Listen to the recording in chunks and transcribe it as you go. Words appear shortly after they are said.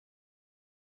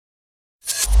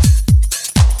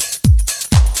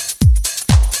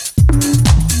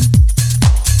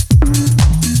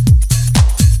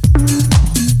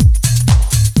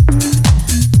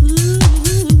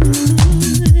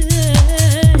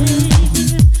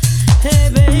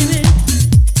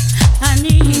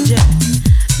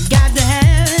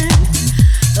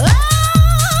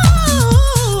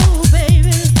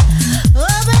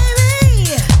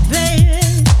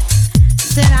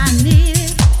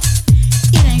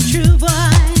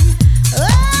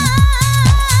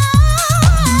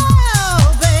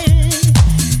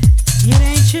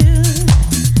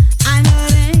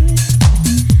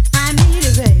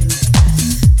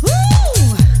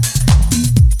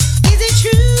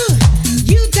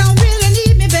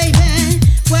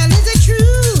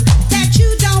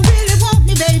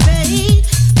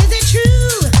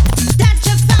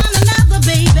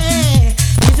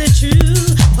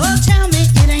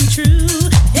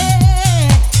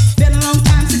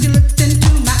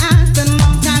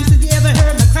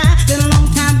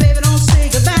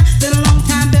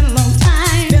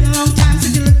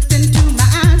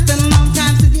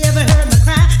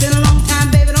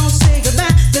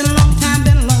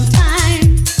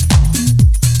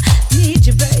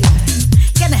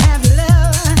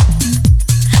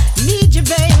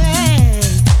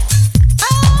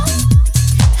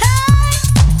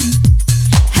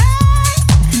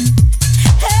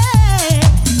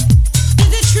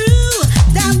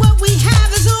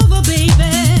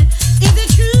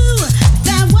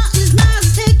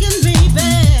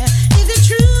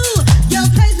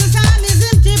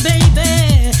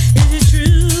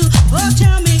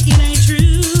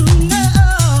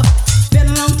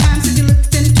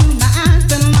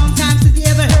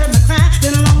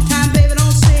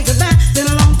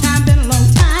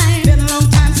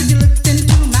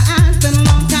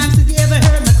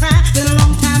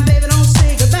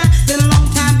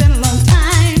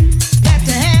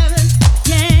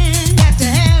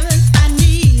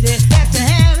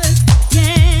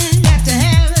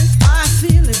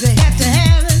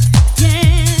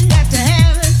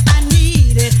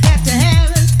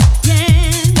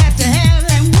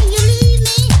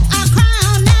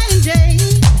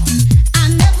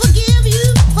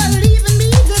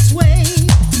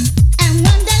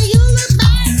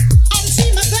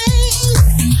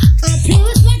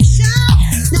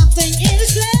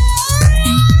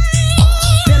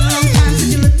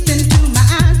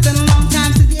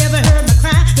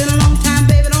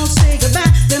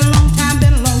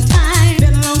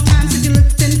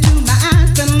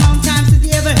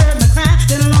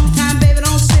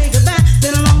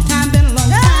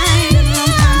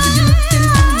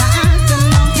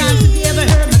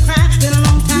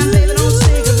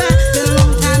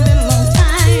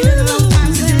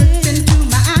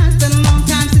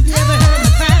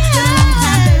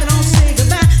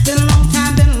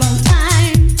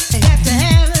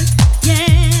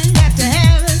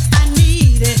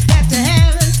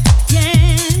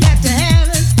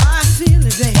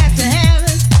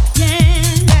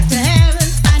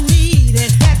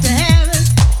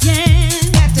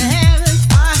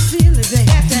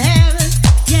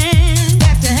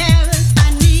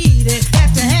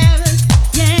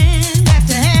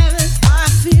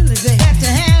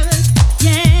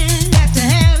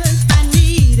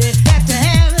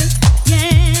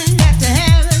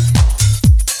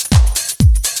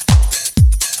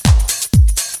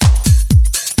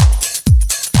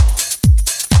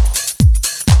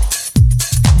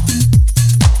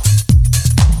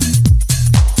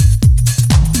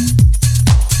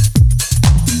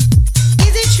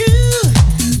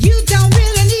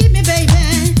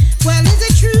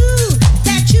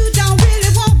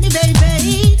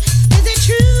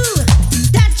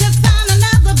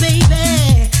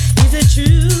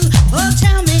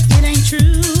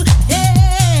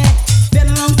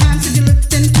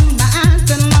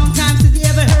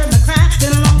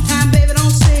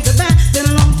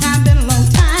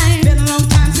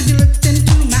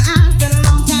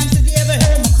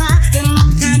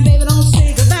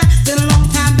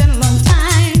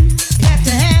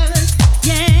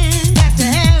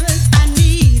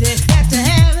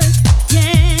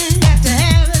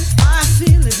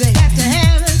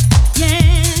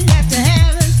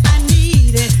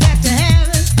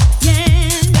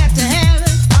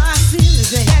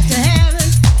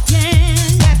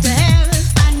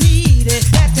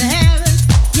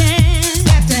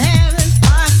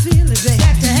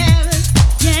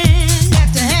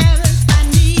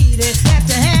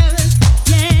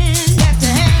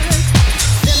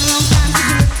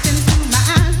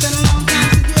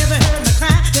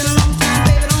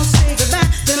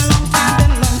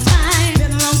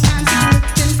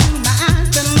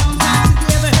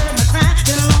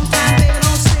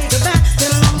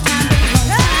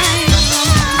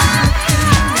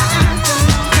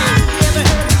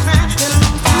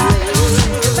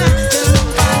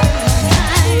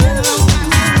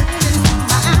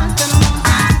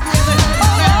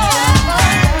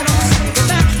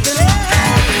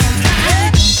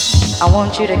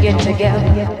want you to get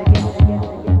together.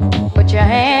 Put your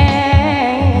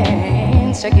hands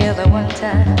together one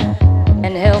time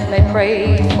and help me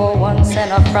pray for one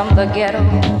sinner from the ghetto.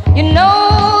 You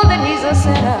know that he's a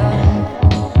sinner.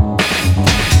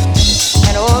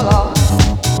 And oh Lord,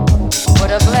 put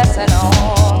a blessing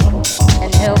on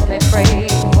and help me pray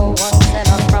for one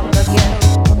sinner from the ghetto.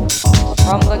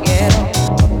 From the ghetto.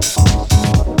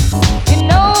 You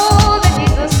know that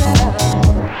he's a sinner.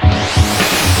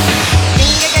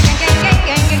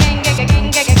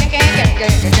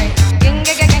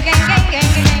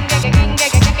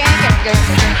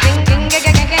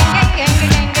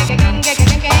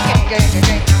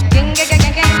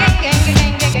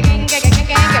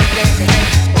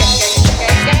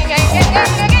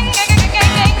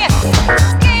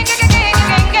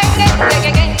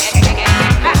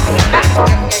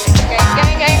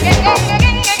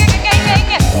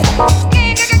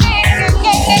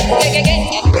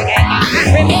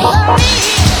 Remember me.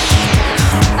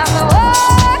 I'm the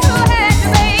one who had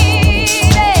you,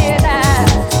 baby.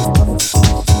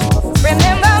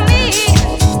 Remember me.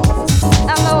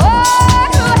 I'm the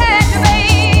one who had you,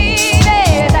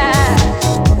 baby.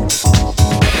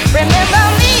 Remember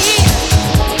me.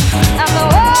 I'm the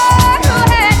one who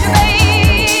had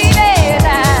you,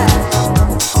 baby.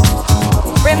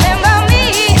 Remember me.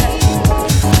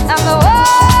 I'm the one.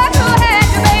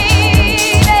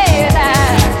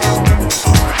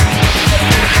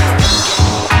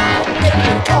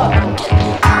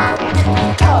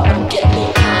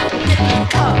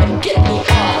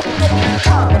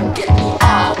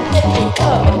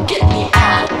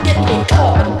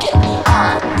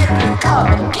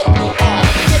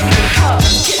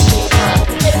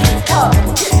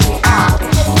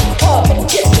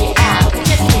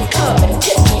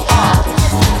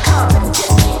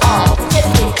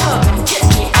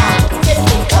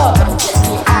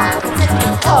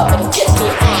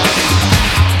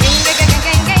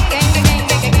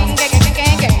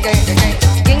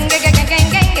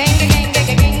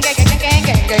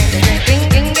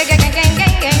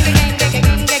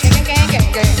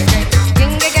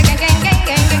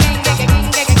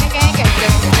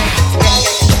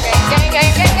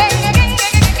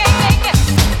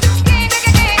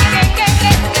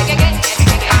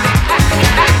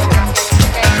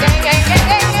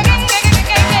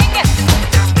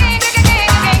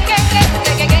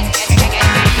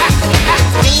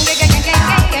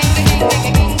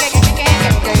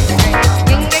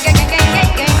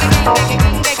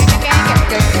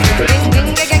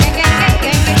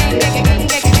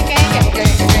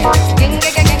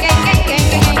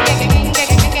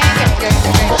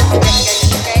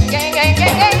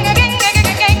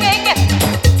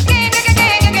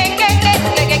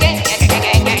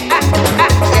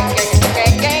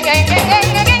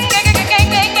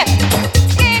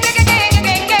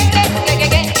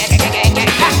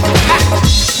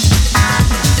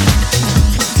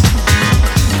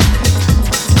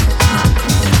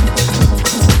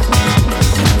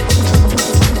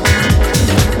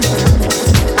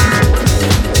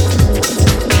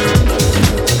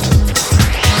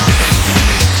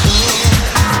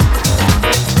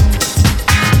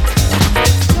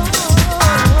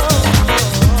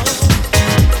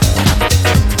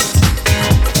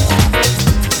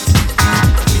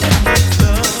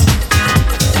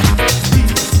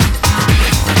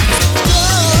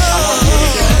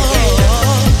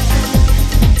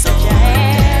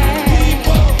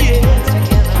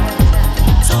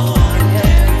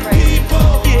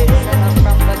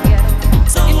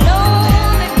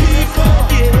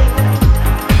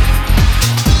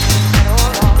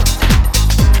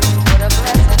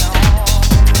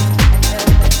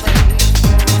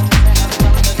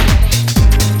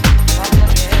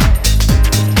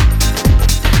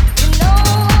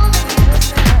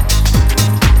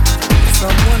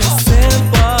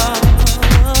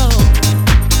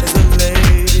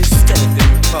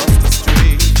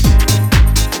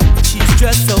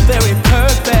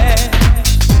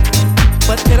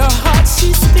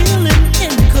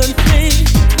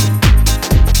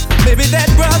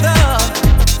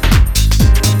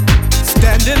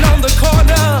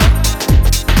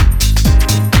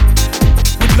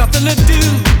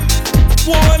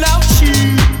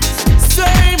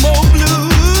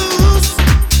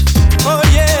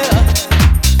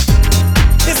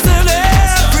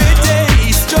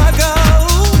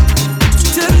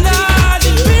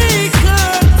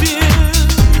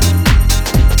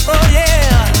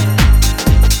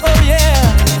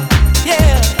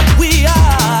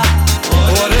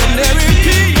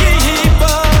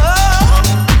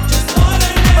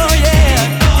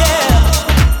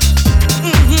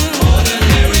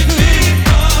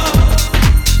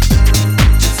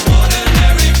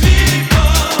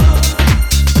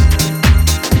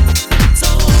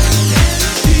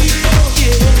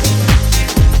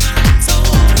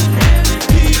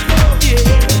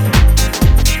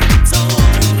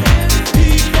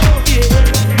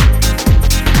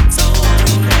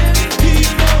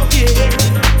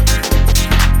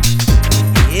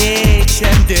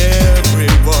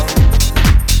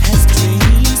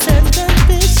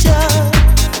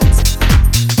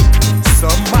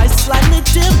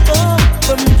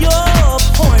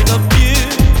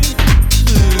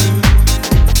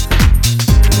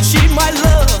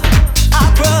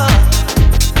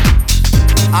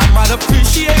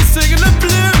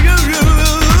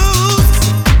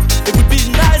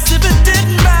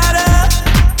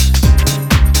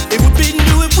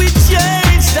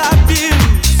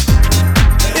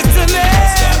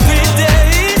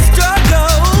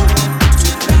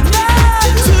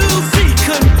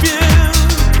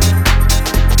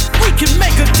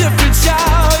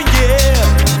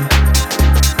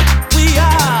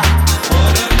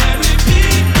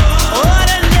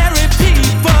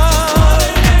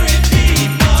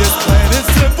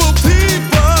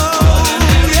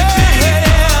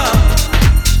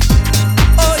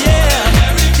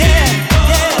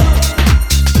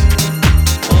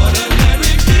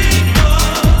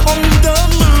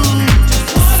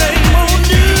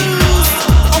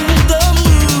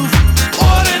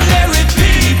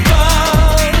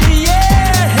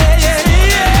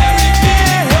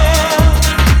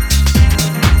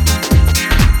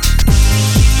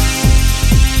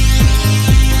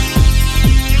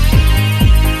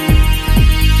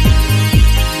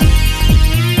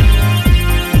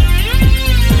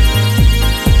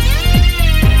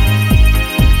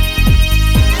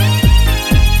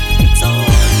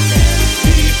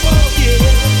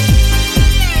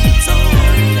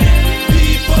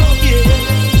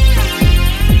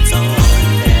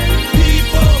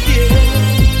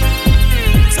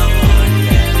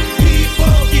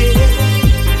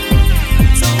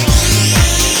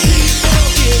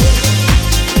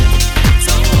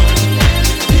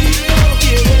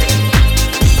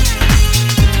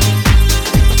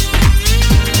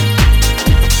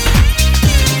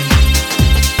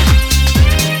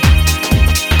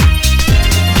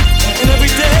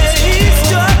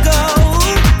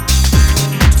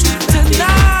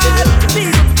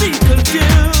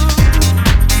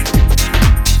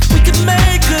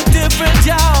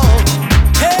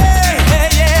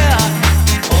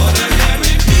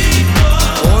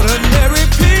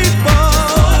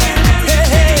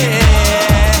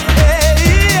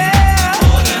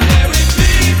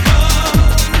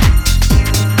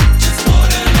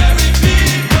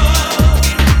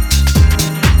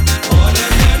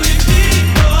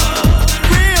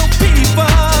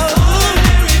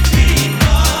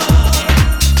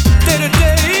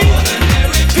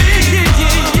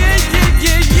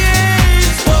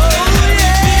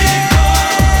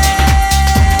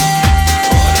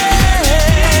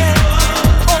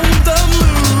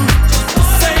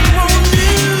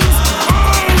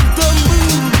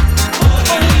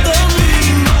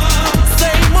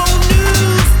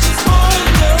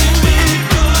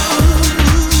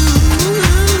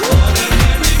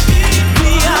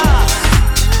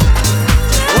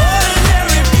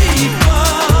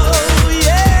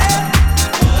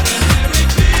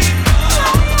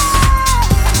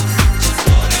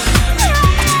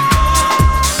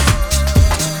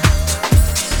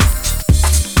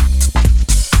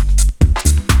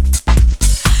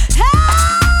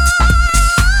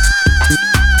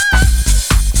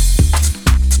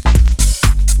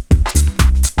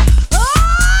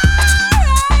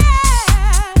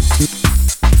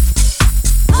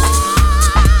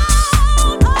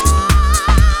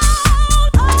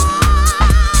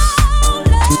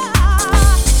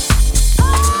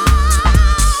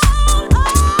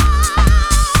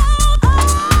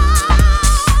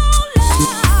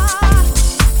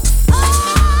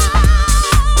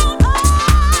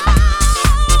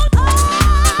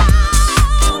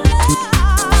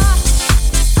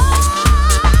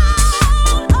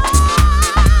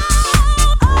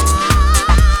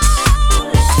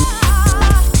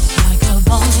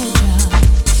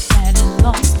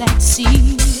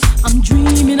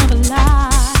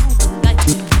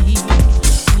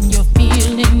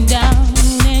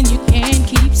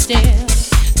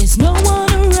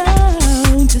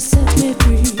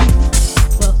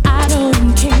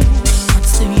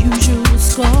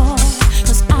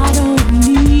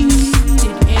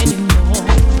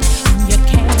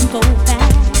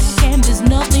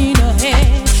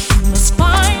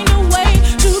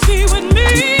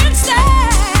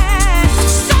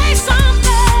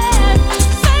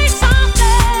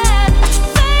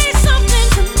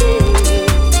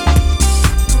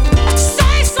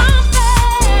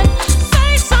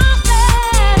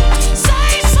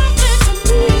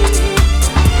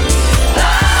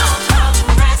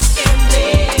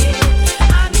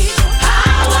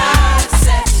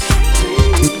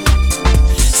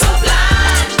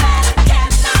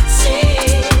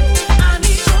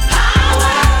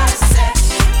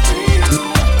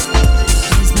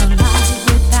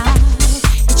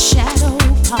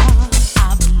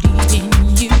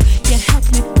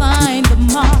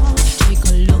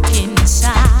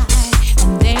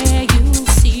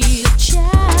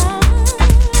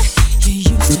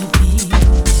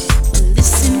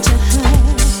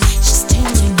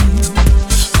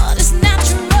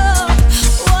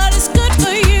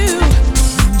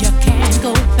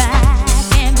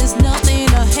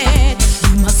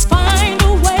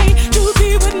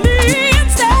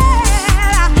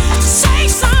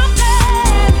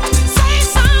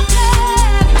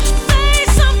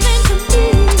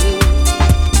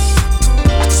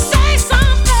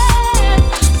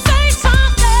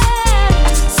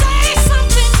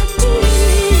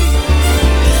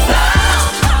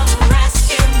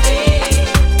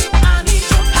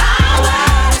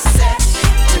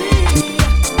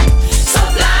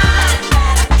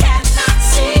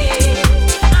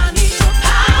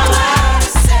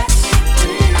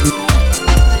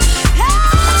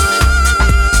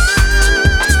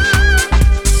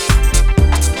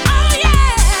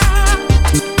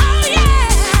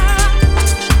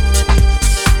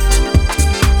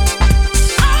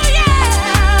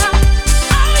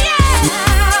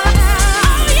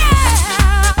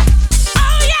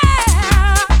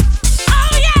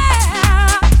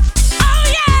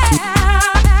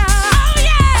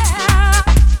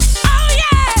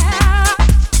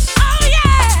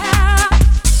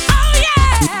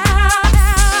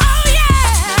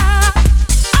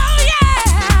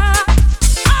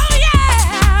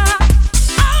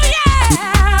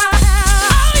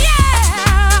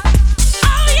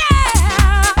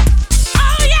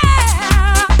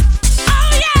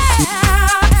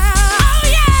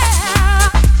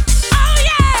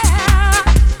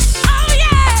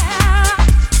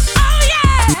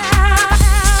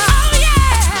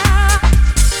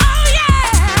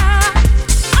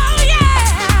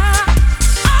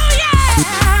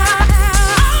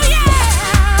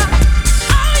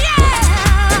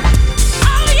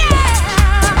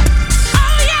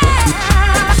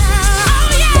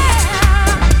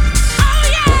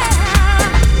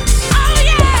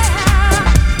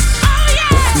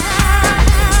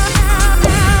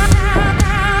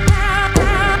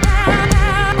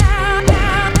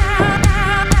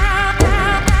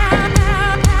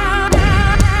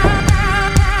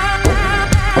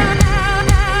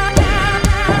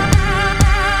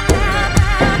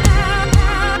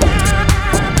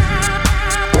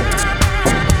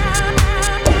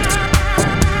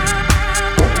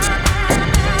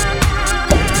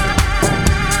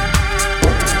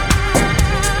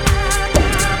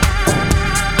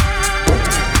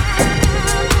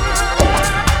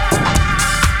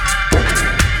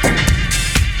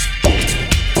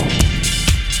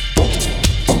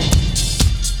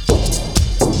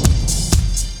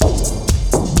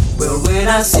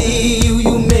 I see you,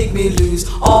 you make me lose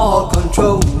all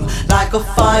control. Like a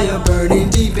fire burning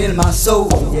deep in my soul,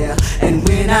 yeah. And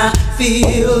when I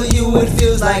feel you, it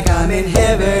feels like I'm in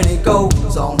heaven. It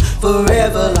goes on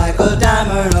forever like a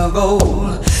diamond or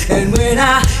gold. And when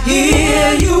I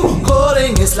hear you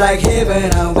calling, it's like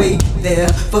heaven. I wait there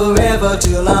forever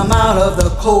till I'm out of the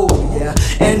cold, yeah.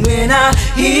 And when I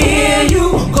hear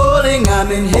you calling, I'm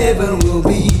in heaven. We'll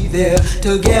be there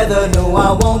together. No,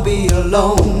 I won't be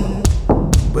alone.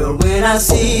 Well, when I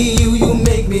see you, you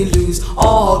make me lose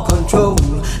all control.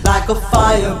 Like a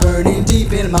fire burning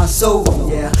deep in my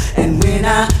soul, yeah. And when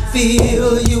I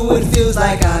feel you, it feels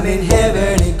like I'm in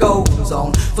heaven. It goes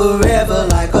on forever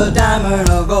like a diamond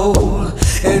or gold.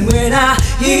 And when I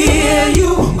hear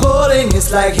you calling,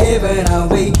 it's like heaven. I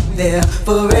wait there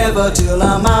forever till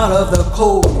I'm out of the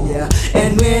cold, yeah.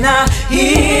 And when I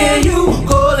hear you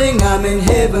calling, I'm in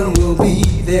heaven. We'll be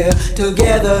there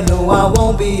together. No, I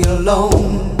won't be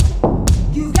alone.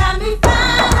 You got me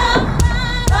fired up,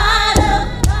 fired up.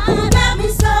 You got me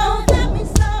so, got me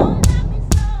so, got me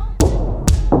so.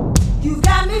 You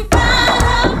got me fired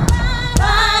up,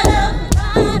 fired up.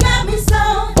 You got me so,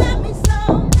 got me so,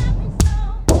 got me so.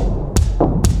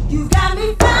 You got me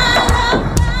fired up,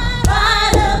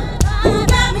 fired up. You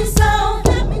got me so,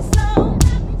 got me so,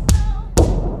 got me so.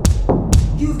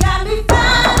 You got me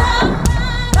fired up,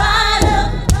 fired up.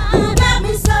 You got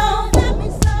me so, got me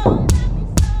so, got me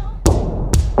so.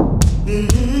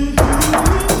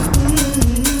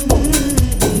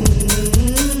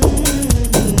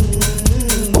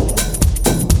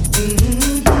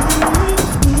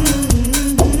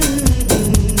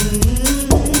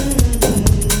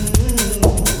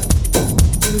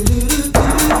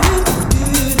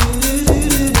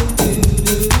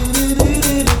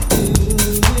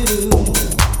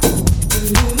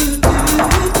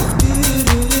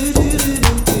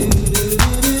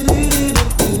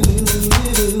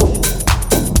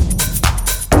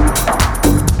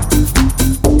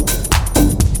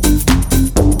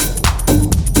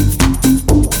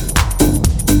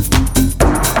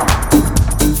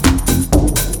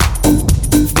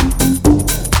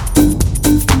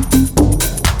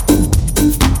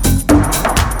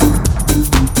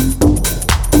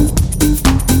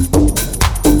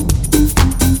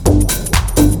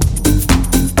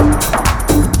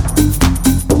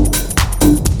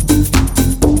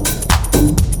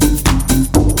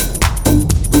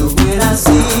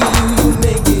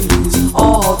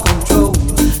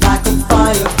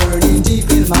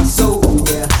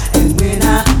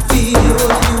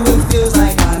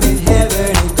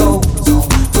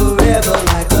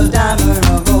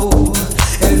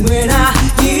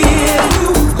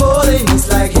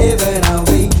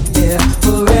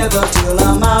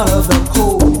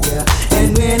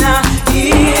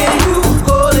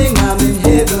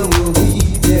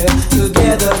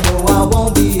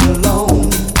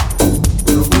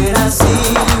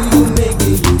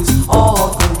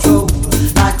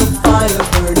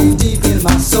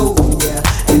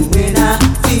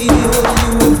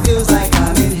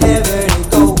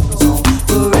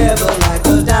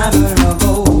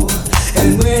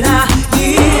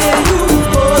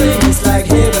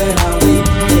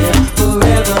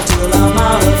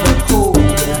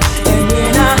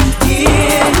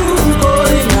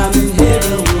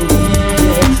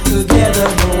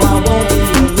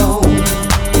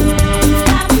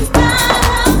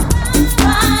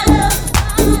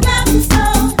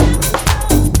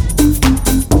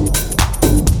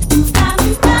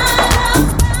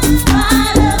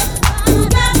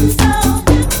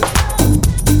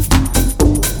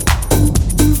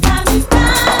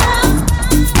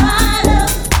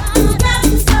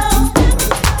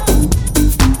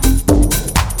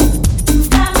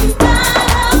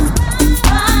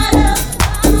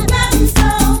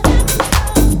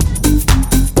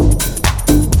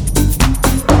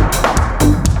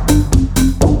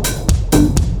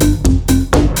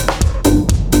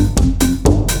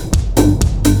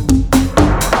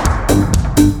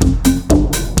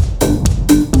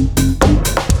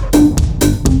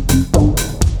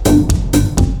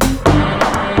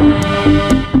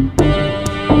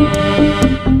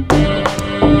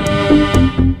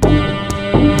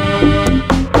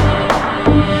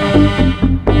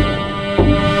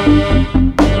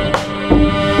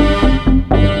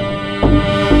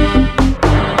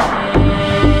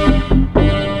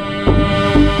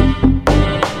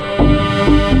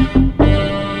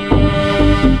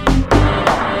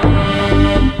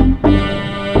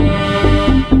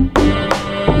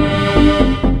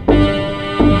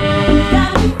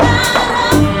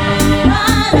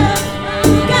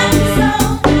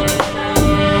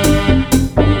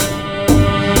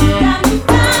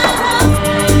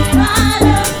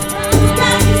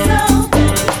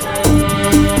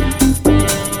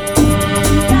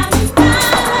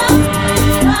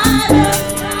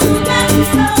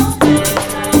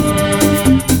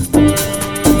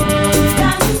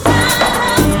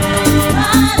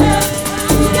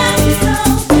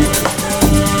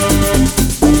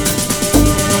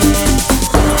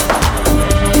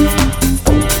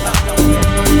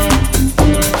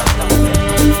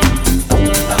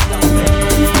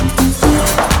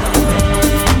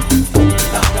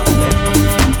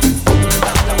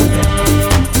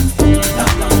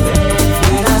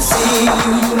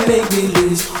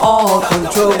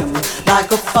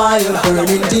 fire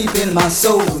burning deep in my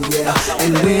soul, yeah.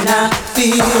 And when I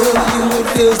feel you, it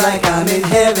feels like I'm in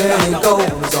heaven. It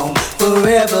goes on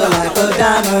forever like a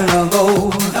diamond or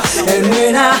gold. And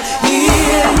when I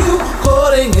hear you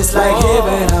calling, it's like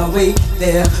heaven. I wait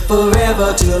there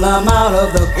forever till I'm out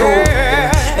of the cold.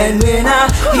 Yeah. And when I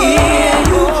hear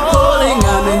you calling,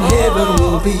 I'm in heaven.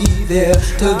 We'll be there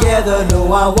together.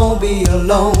 No, I won't be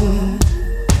alone.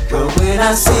 But when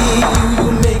I see you,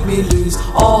 you make me lose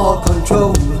all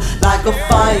control, like a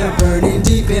fire burning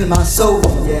deep in my soul,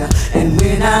 yeah. And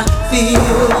when I feel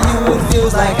you, it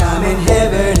feels like I'm in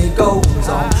heaven. It goes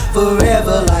on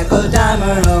forever like a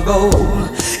diamond or gold.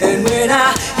 And when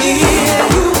I hear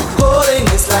you calling,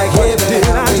 it's like heaven.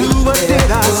 What did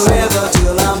I do? Forever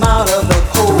till I'm out of the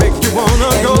cold. Make you wanna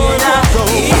and go when I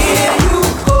hear you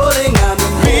calling, I'm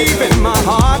in heaven. In my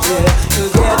heart, yeah.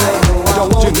 Together, no, I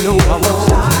don't won't you know I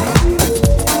won't.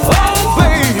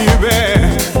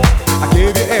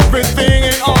 Everything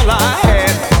and all I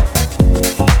had,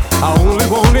 I only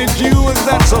wanted you, is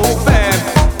that so bad?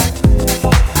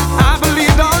 I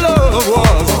believed our love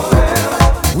was,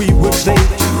 we would stay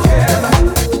together.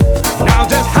 Now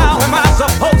just how am I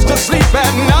supposed to sleep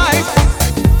at night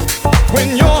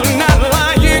when you're not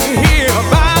lying here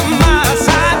by my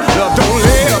side? Love don't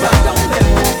live,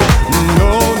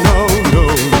 no, no, no,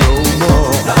 no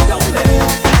more. Love don't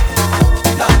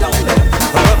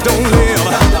live,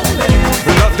 love don't live,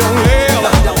 love don't live.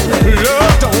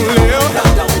 Love don't live,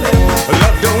 love don't live,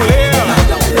 love don't live,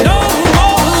 no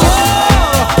more.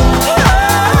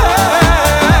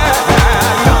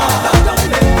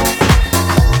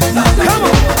 Come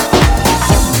on.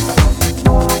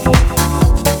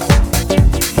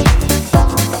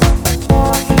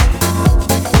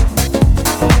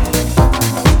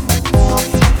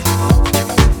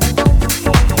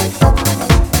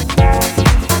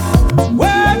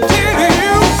 Where did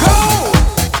you go?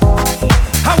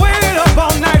 I waited up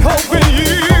all night hoping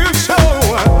you'd show.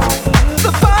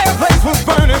 The fireplace was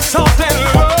burning soft and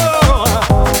low.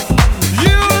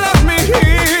 You left me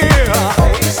here.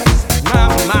 My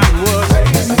mind was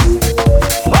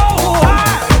oh, why?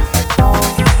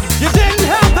 You didn't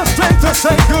have the strength to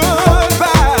say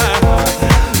goodbye.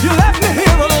 You left me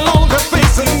here alone to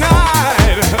face the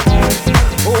night.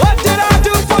 What did I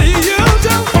do for you?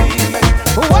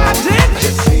 Why didn't you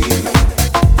see me?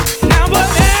 Now what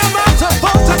am I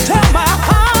supposed to tell my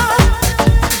heart?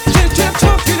 Since you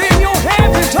took it in your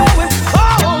hands and told it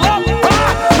all up,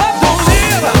 love don't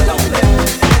live.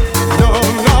 No,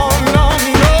 no, no,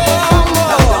 no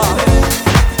more.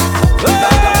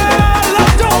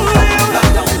 Love don't live.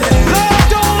 Love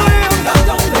don't live.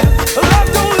 Love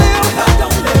don't live.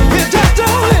 It just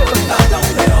don't live.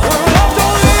 Love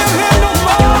don't live here no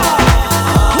more.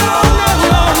 No, no,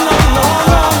 no, no, no,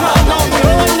 no, no, no,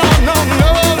 no, no, no,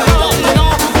 no.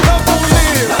 Love don't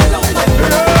live.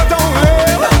 Love don't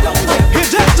live. It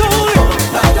just don't live.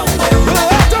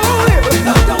 Love don't live. It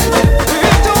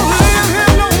don't live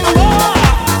here no more.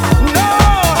 No,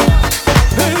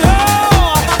 no.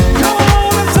 Come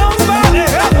on and somebody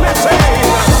help me sing.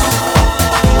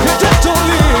 It just don't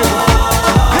live.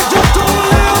 It just don't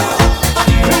live.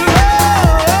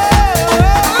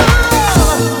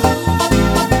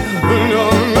 No, no,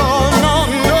 no, no,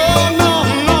 no, no,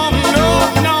 no, no,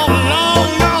 no, no,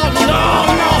 no,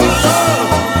 no.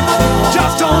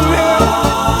 Just don't live.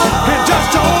 It just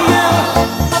don't live.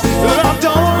 Love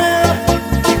don't live.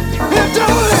 It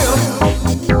don't live.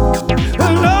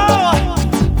 Love,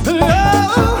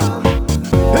 love.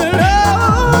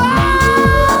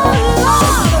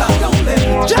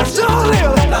 Just don't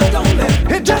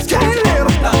live. It just can't live.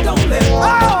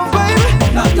 Oh, baby.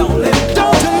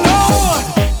 Don't you know?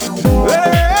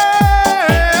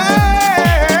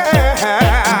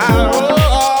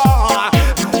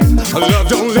 Love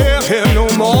don't live here no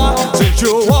more. Since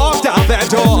you walked out that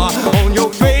door, on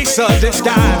your face a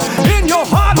disguise, in your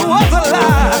heart was a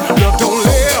lie. Love don't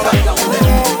live.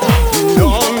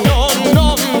 No, no, no,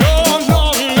 no, no,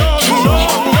 no, no,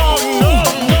 no,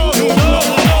 no,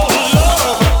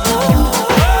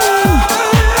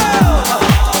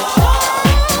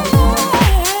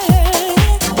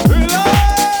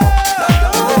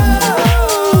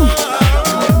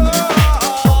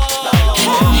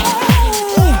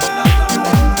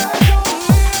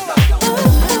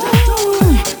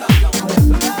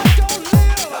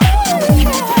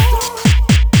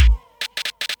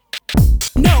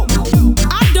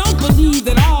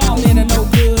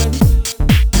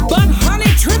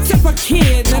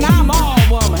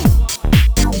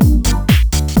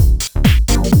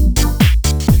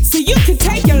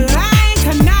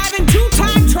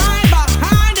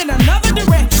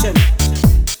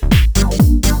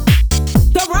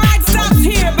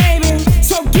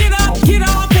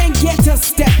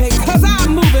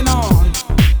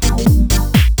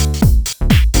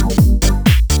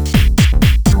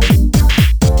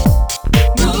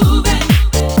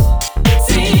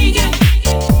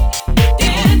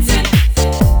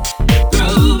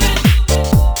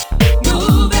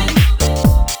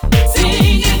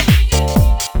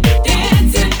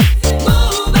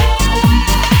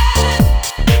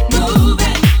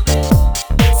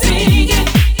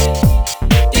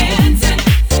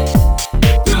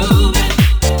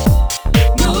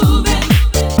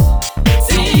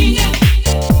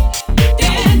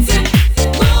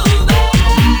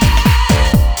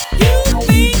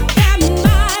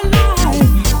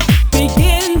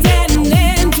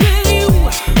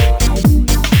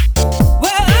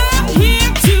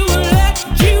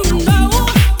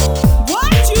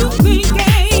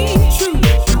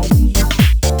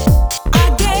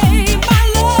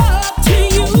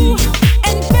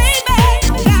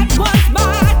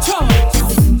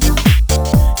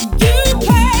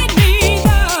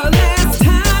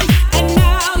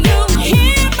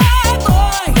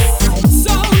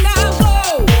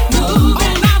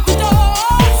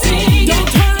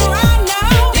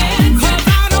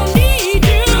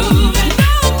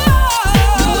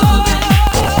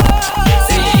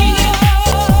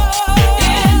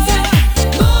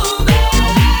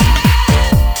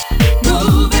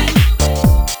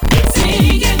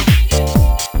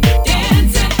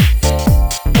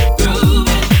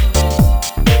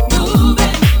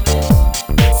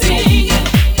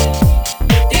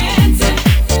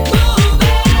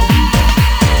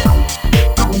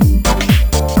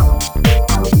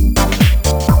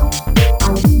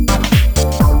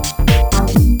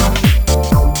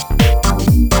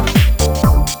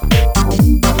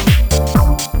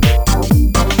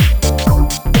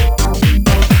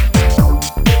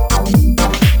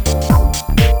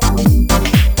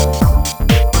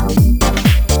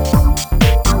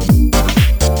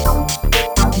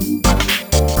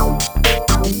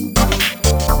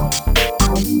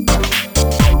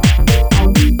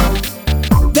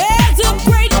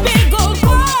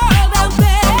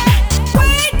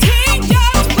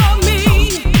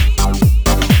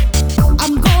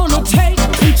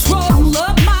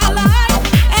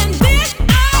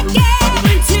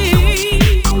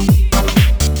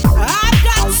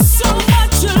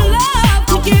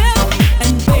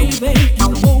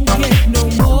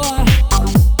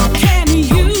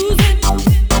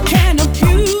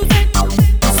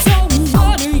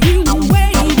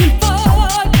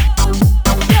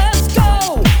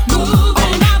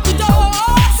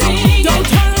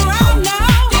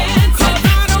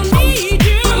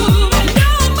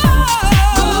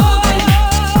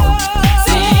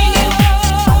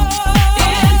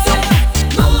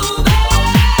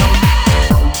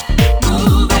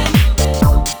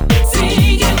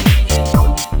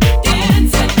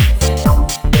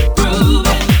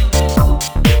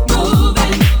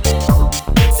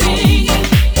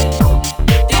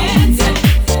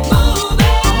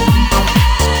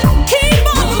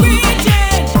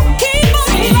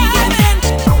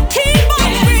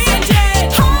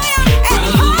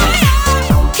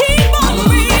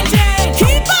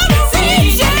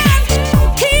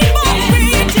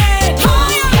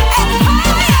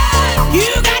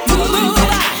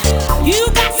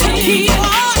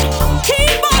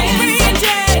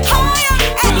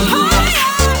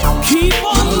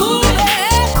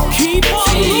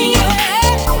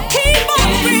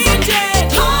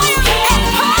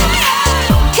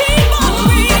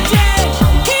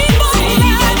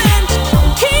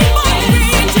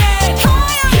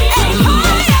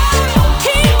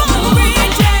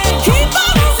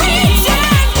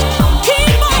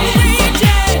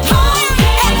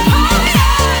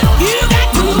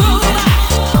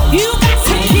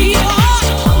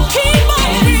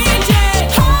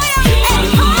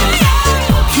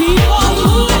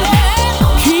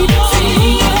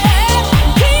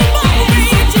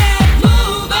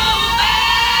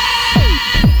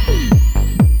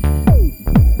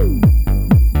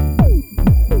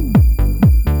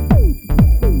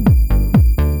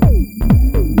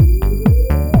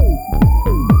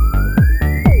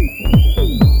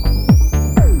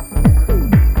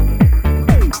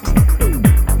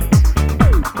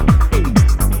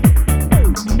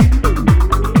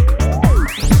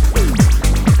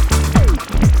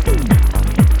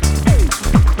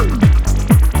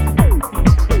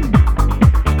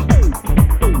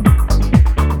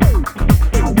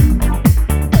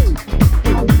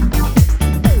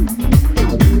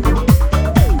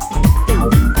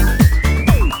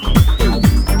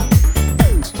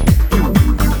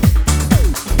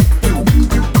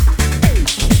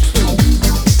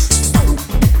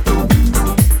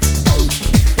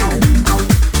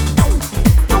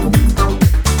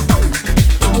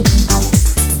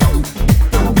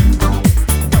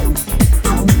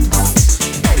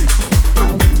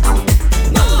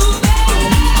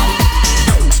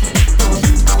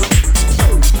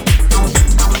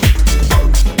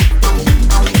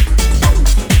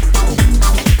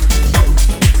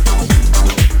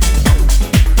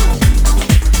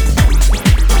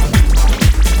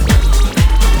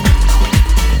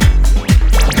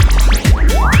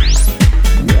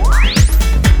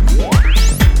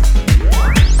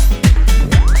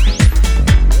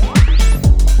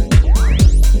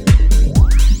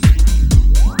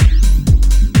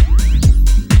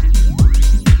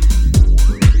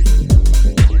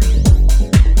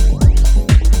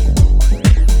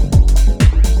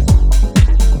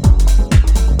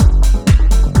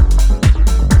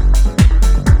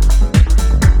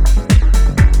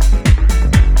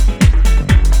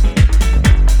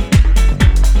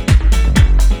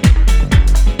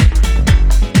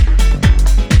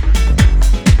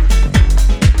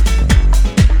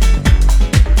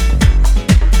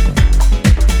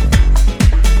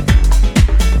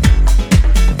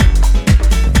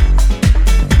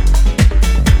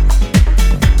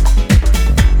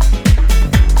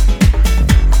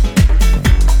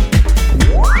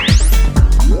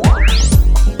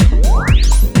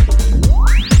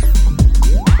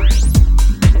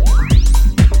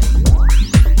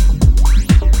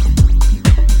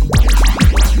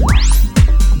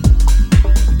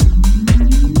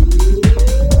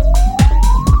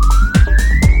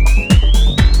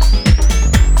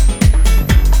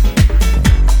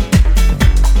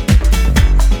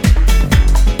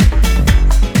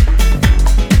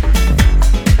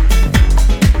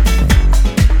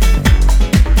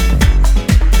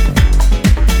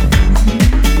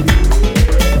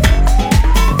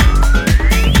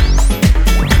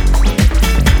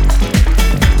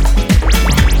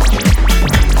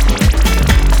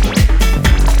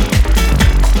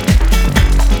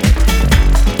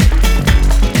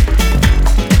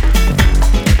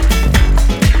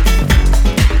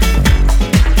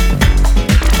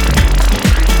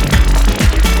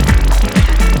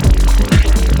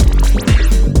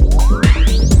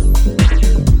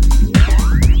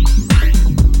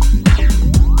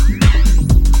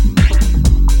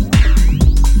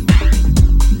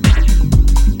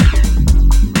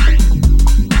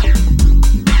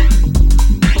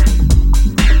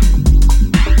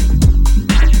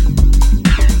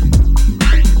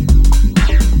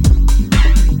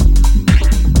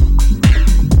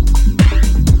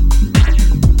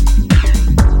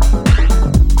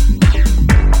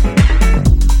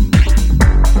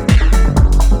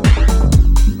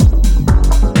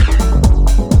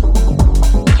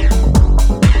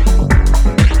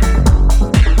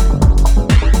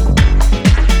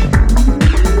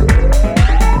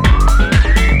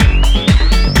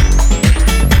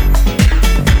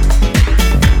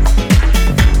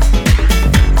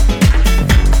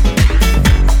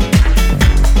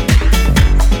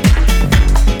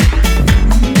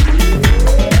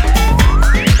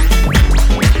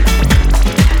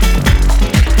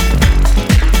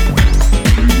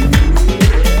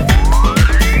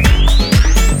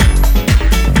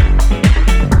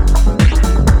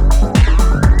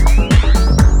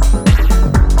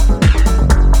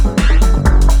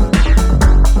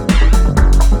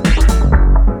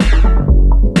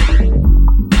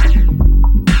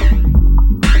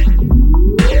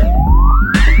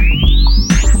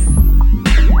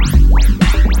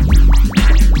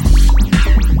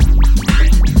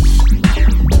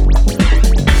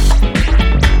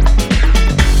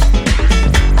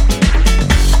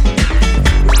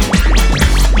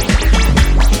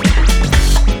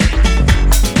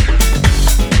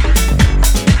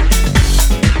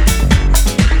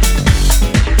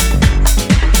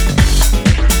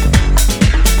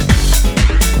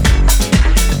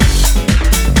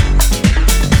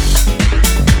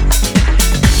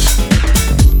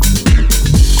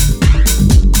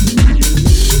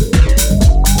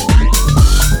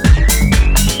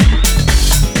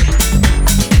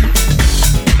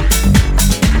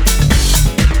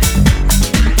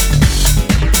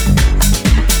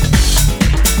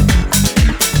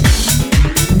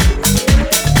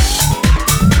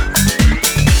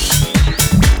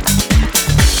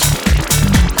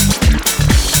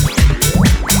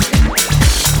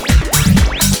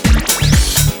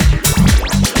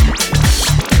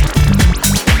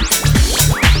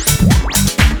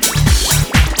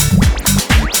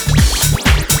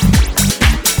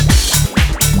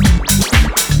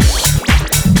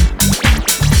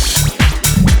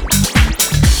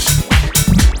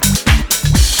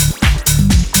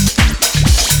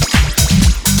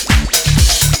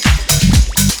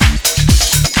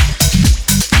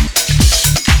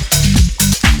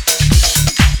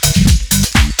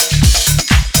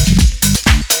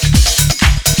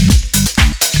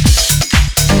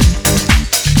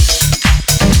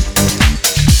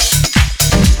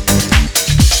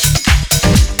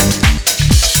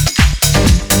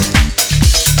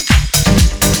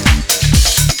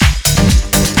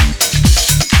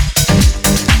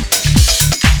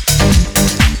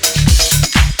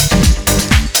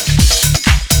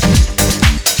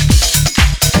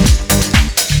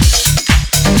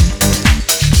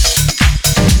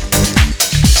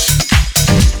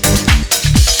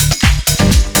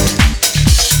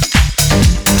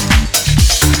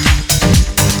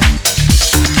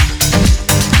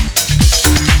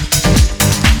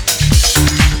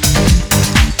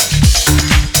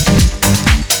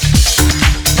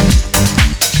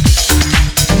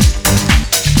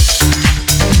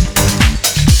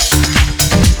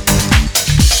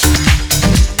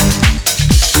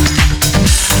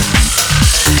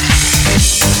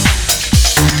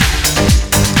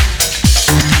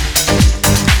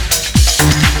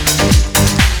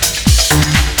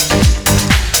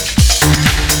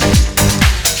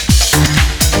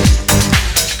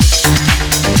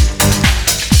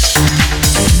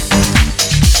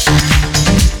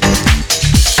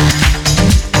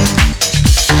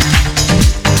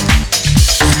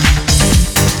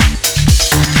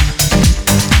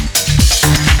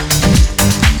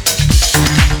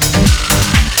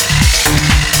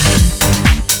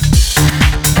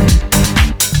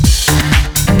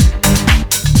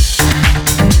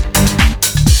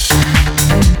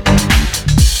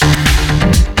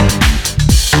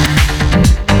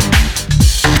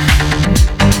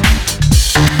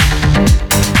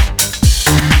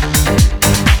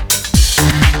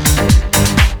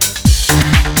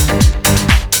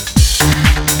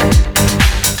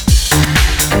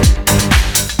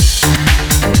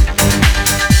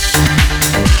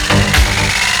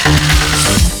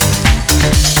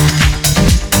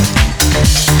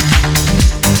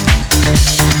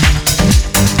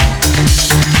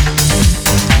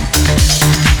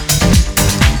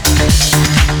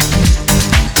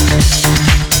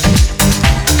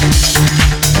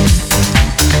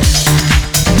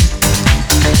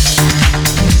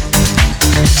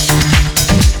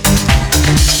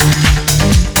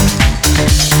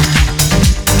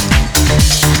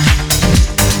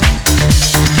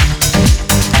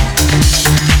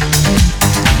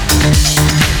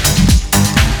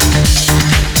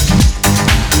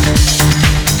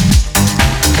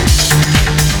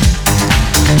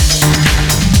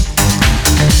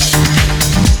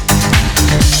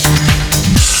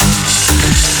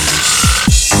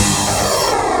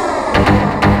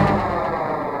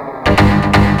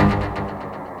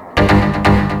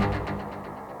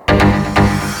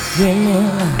 Give me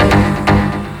love,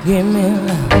 give me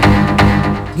love,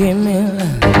 give me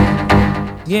love,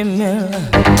 give me love,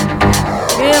 give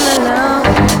me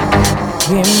love,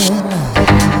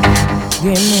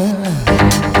 give me love,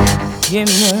 give me love, give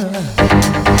me love,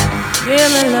 give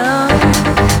me love,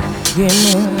 give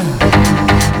me love,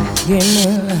 give me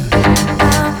love,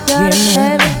 give me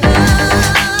love.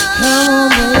 Come on,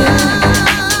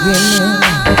 baby,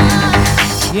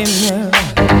 give me love, give me love,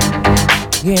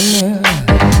 give me love.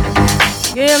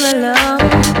 Give me love,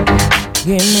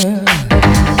 give me love,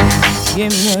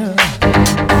 give me love,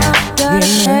 give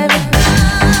me love,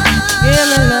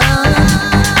 give me love,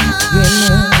 give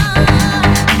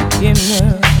me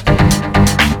love,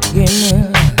 give me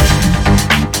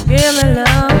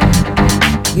love,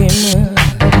 give me love, give me love, give me love, give me love,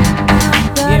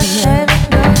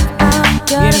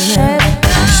 give me love.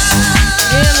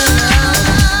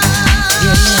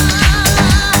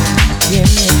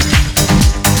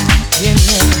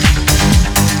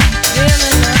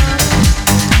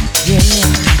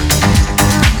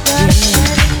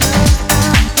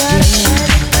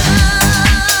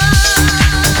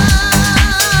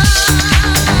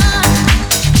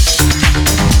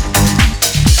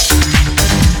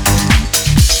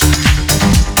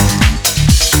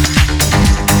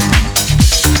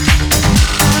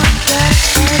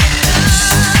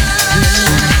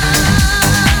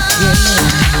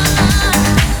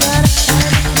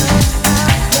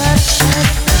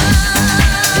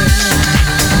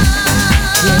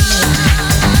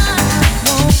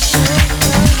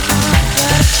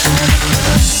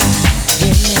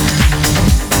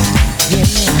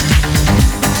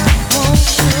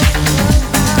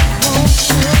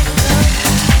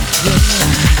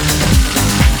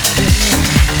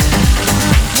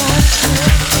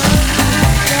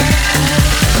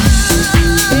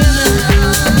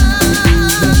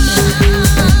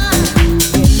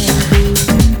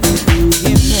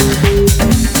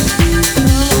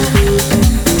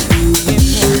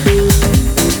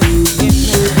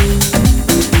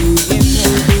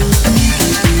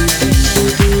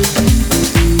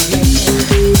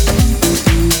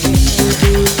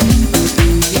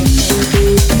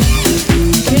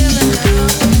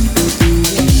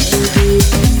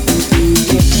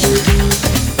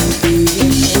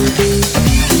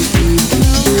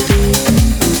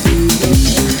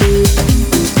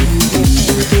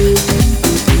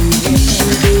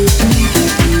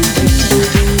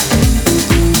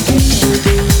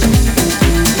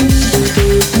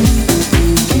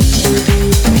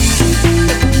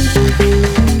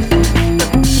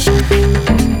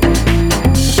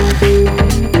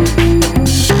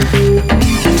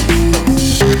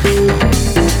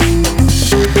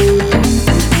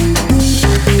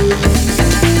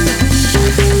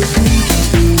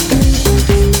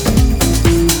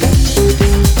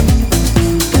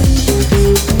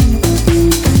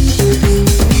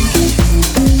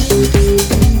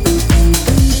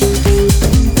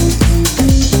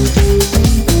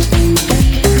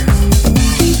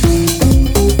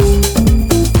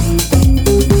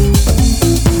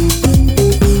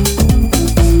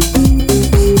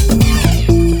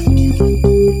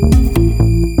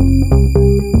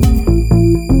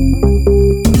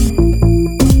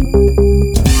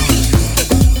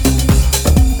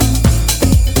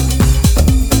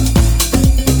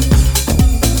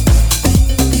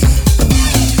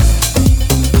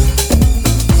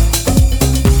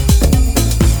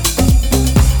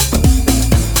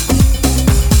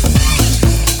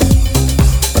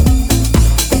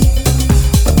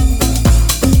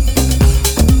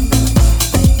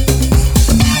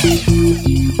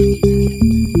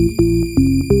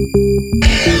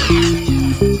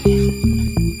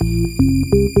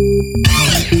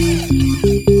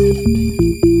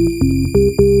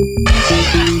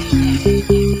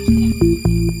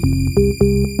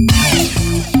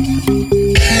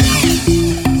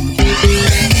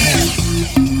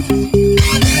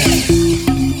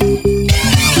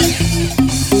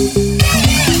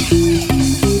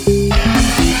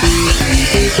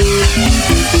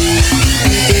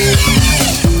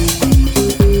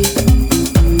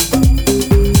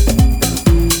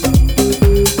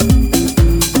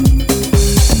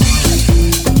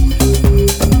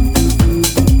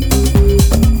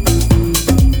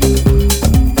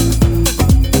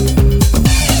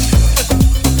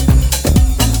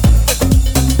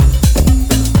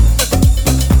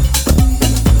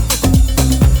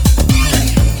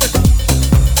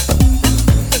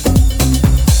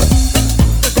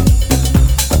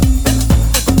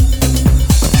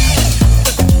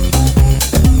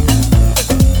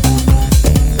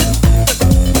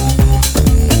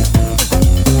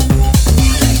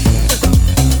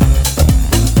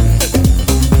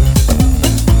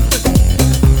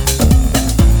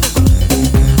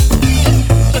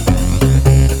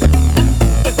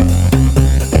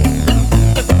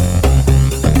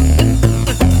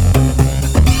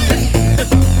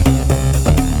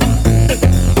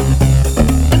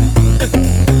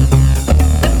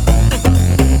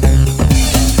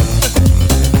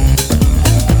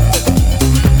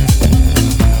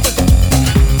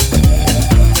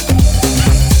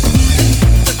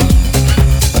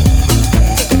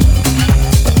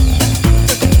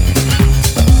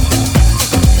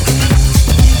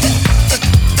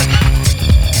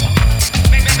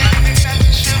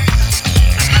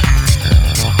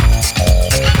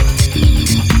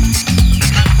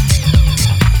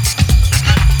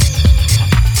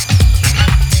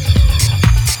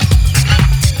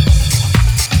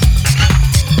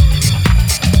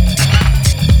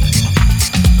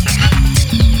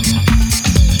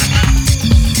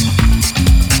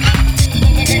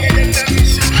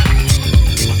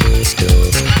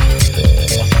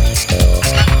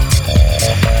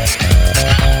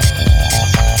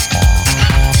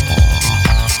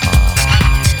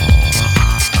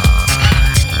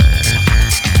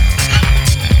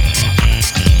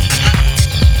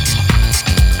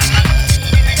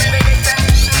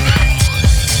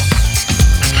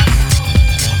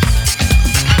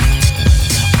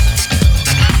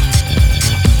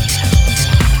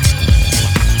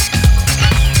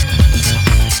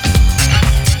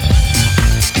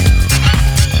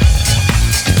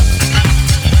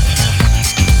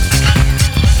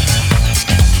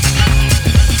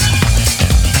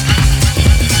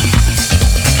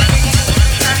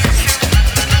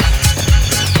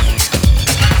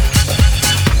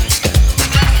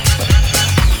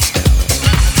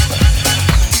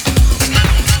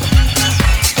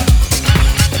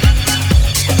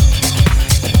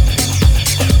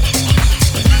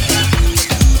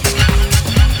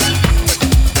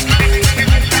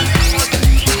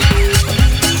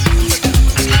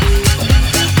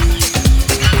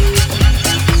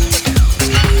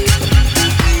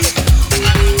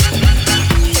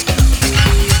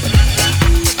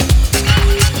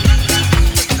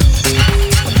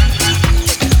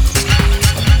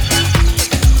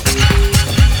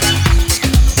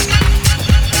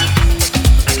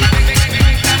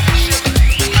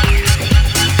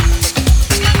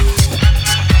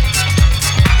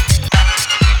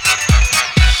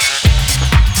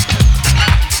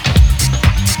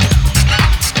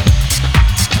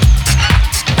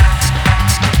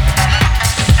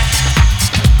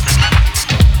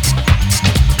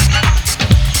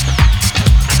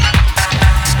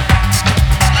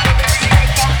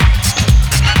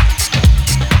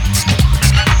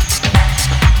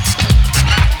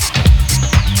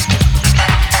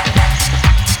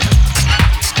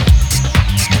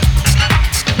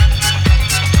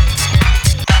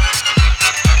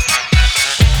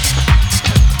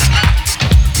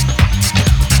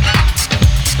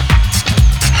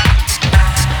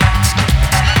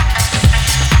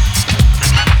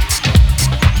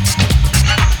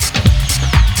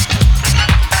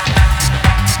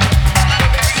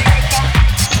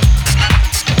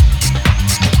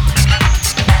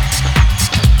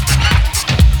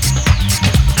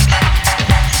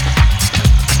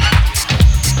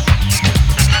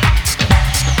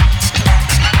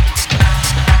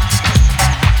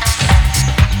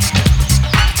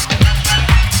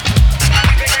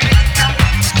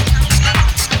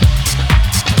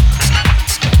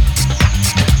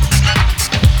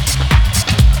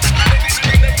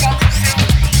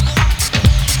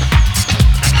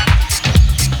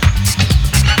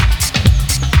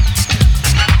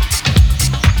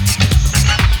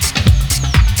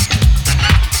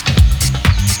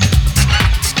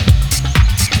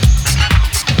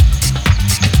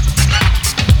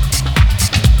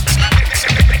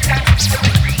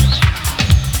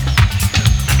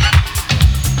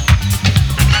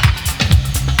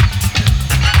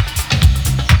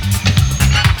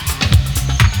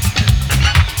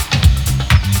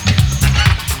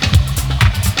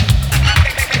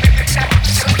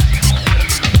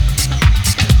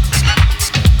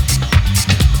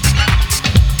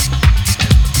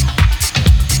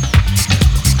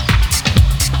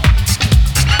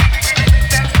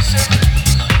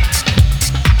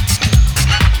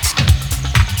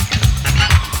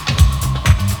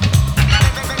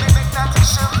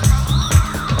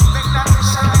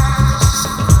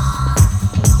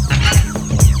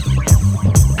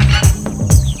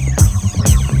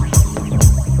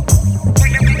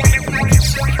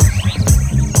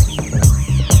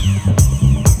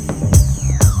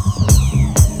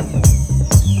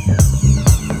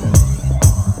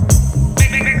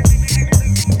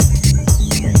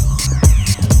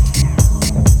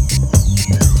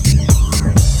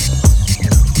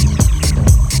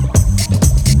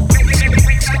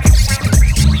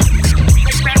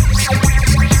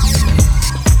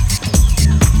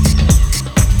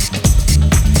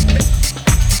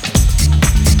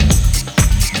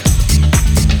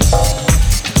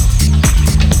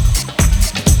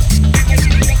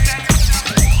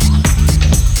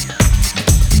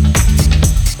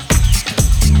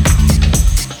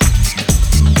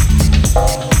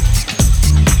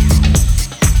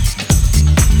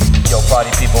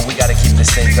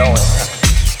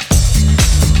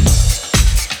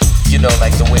 know,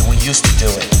 like the way we used to do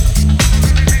it.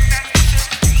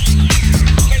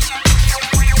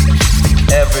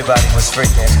 Everybody was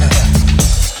freaking.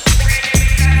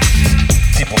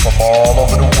 People from all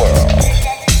over the world.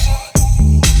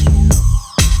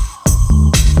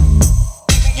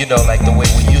 You know, like the way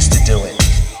we used to do it.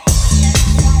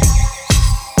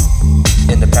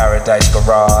 In the Paradise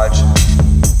Garage.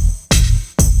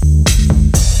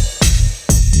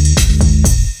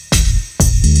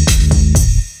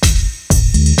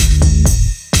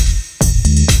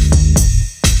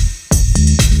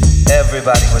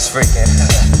 Everybody was freaking.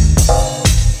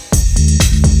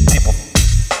 People,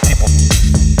 people, people,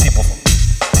 people,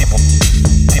 people, people,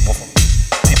 people,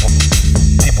 people,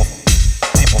 people,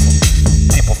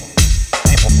 people,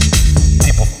 people,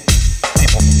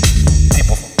 people,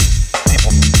 people,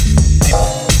 people,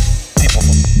 people,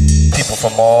 people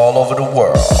from all over the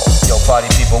world. Yo, party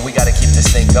people, we gotta keep this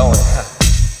thing going.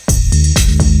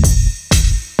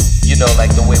 You know,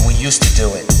 like the way we used to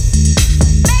do it.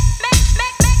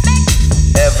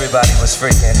 Everybody was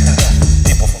freaking.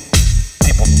 People,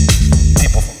 people,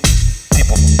 people, people,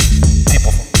 people, people,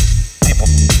 people, people,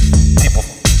 people,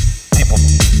 people,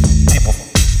 people, people,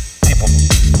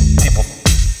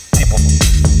 people,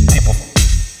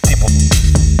 people,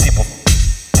 people,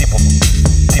 people,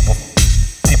 people,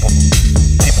 people,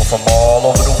 people from all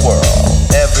over the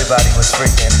world. Everybody was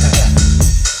freaking.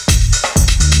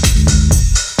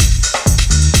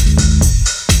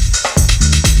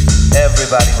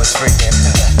 Everybody was freaking.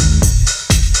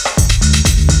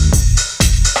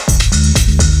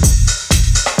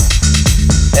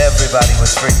 Everybody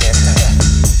was freaking.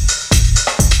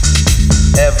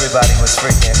 Everybody was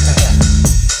freaking.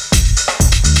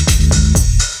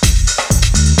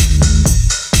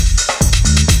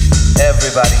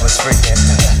 Everybody was freaking.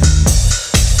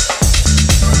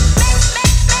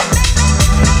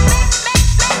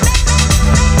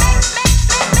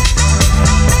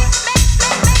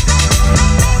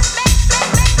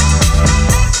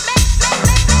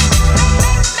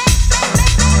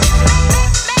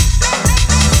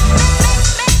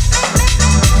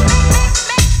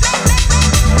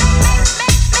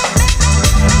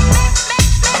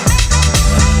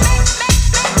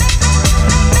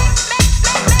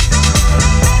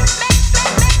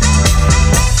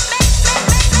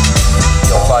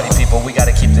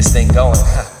 This thing going.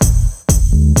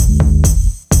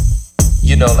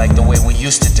 You know, like the way we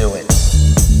used to do it.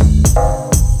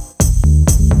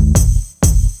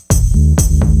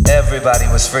 Everybody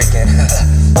was freaking.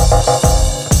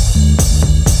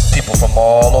 People from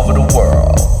all over the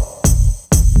world.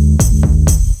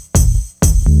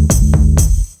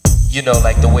 You know,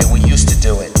 like the way we used to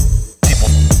do it. People,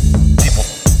 people,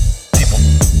 people,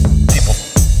 people,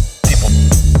 people,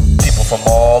 people from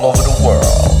all over the world.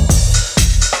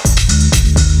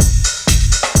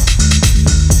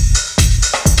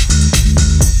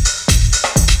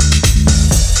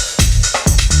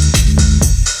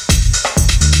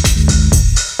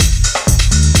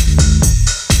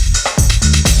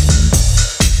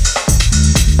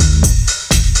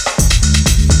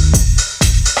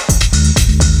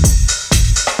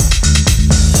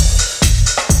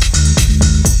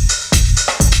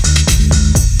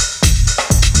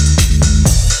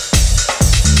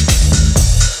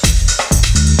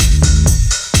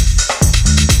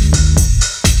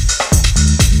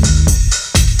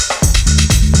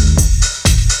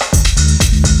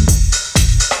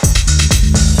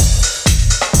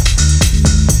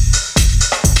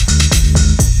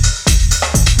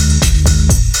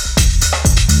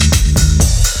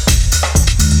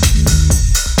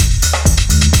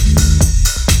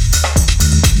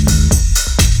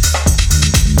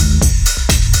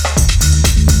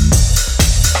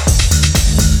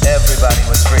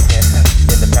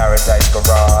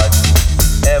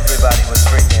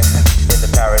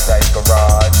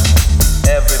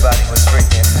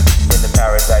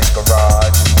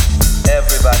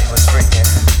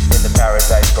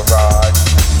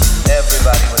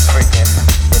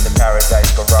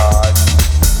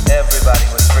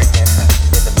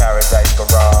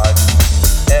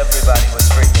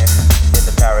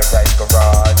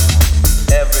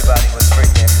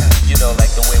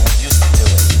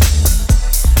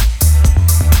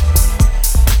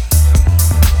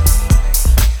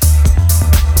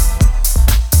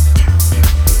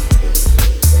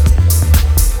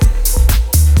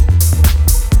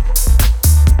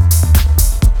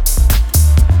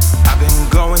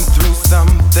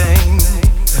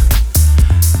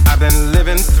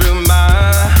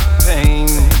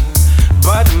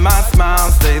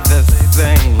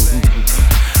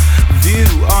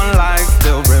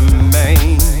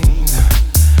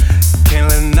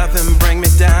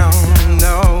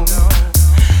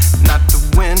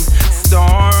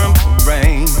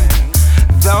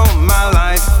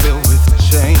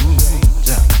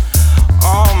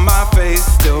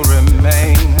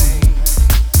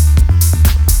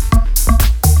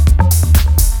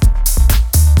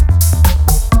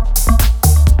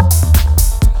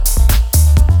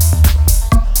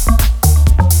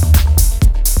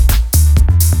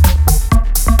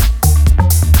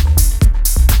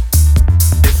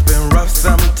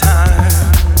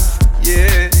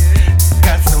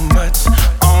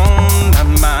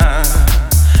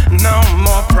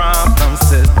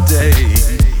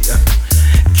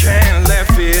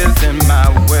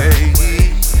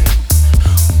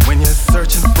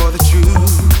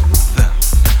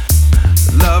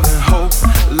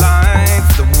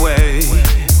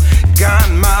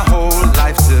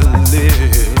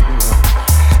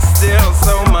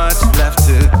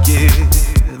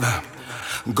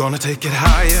 take it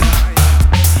higher.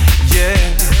 Yeah,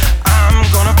 I'm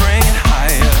gonna bring it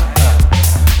higher.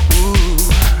 Ooh,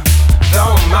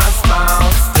 though my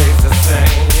smile stays the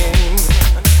same,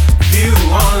 view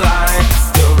on life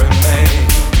still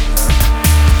remains.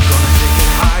 Gonna take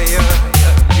it higher.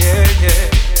 Yeah, yeah,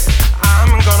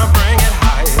 I'm gonna bring it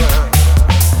higher.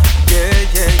 Yeah,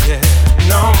 yeah, yeah.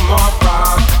 No more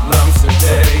problems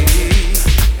today.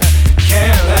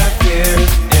 Can't let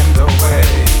fears in the way.